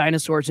chased by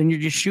dinosaurs and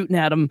you're just shooting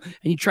at them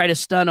and you try to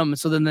stun them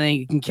so then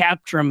they can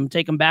capture them,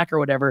 take them back or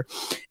whatever.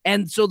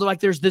 And so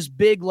there's this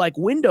big like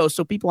window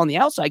so people on the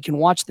outside can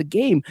watch the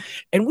game.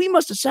 And we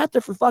must have sat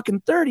there for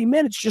fucking 30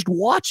 minutes just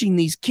watching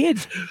these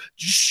kids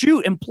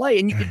shoot and play.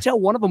 And you can tell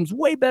one of them's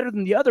way better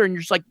than the other. And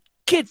you're just like,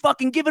 kid,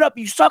 fucking give it up.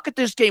 You suck at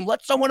this game.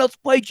 Let someone else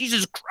play.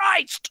 Jesus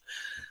Christ.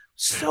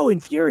 So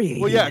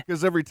infuriating. Well, yeah,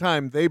 because every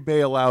time they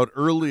bail out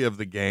early of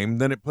the game,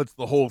 then it puts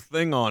the whole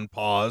thing on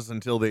pause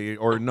until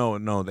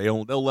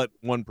they'll let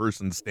one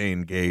person stay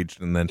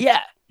engaged, and then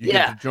get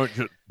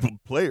the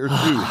player 2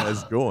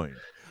 has joined.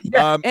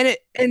 Yeah,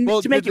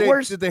 to make it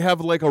worse, did they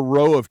have like a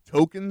row of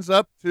tokens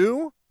up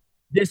too?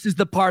 This is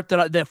the part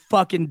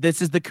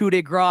this is the coup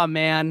de grace,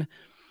 man.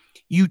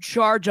 You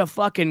charge a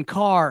fucking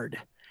card.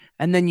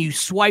 And then you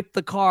swipe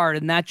the card,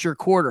 and that's your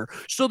quarter.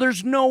 So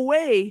there's no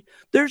way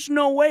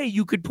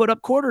you could put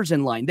up quarters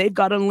in line. They've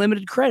got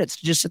unlimited credits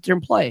to just sit there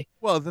and play.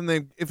 Well,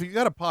 then if you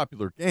got a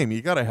popular game,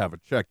 you got to have a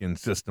check-in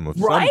system of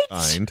some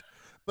kind.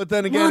 But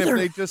then again, if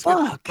they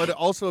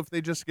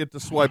just get to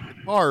swipe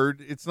the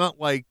card, it's not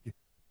like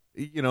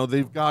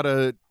they've got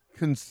to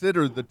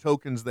consider the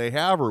tokens they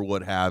have or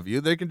what have you.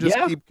 They can just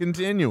keep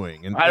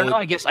continuing. I don't know.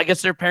 I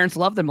guess their parents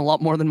love them a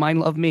lot more than mine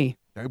love me.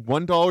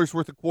 $1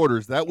 worth of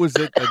quarters. That was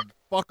it.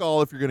 Fuck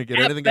all if you're going to get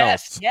anything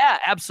else. Yeah,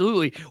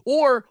 absolutely.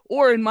 Or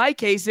in my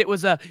case, it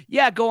was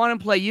go on and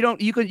play.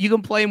 You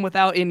can play them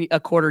without a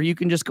quarter. You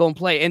can just go and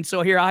play. And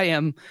so here I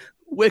am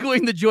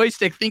wiggling the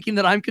joystick thinking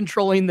that I'm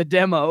controlling the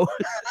demo.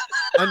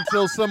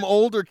 Until some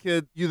older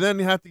kid, you then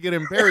have to get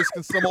embarrassed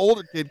because some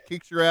older kid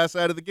kicks your ass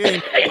out of the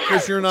game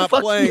because you're not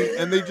playing,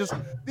 and they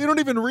don't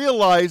even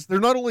realize they're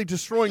not only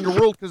destroying your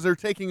world because they're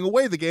taking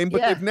away the game,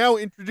 but they've now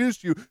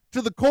introduced you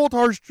to the cold,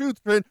 harsh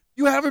truth, Trent.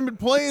 You haven't been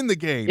playing the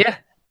game. Yeah,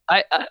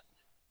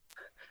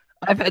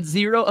 I've had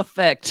zero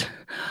effect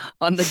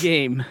on the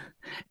game,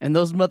 and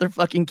those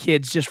motherfucking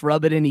kids just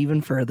rub it in even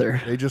further.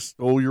 They just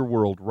stole your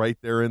world right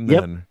there and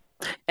then.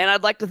 And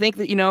I'd like to think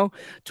that,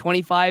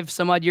 25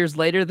 some odd years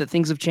later that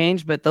things have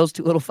changed, but those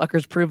two little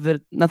fuckers prove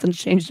that nothing's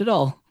changed at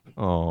all.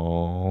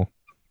 Oh.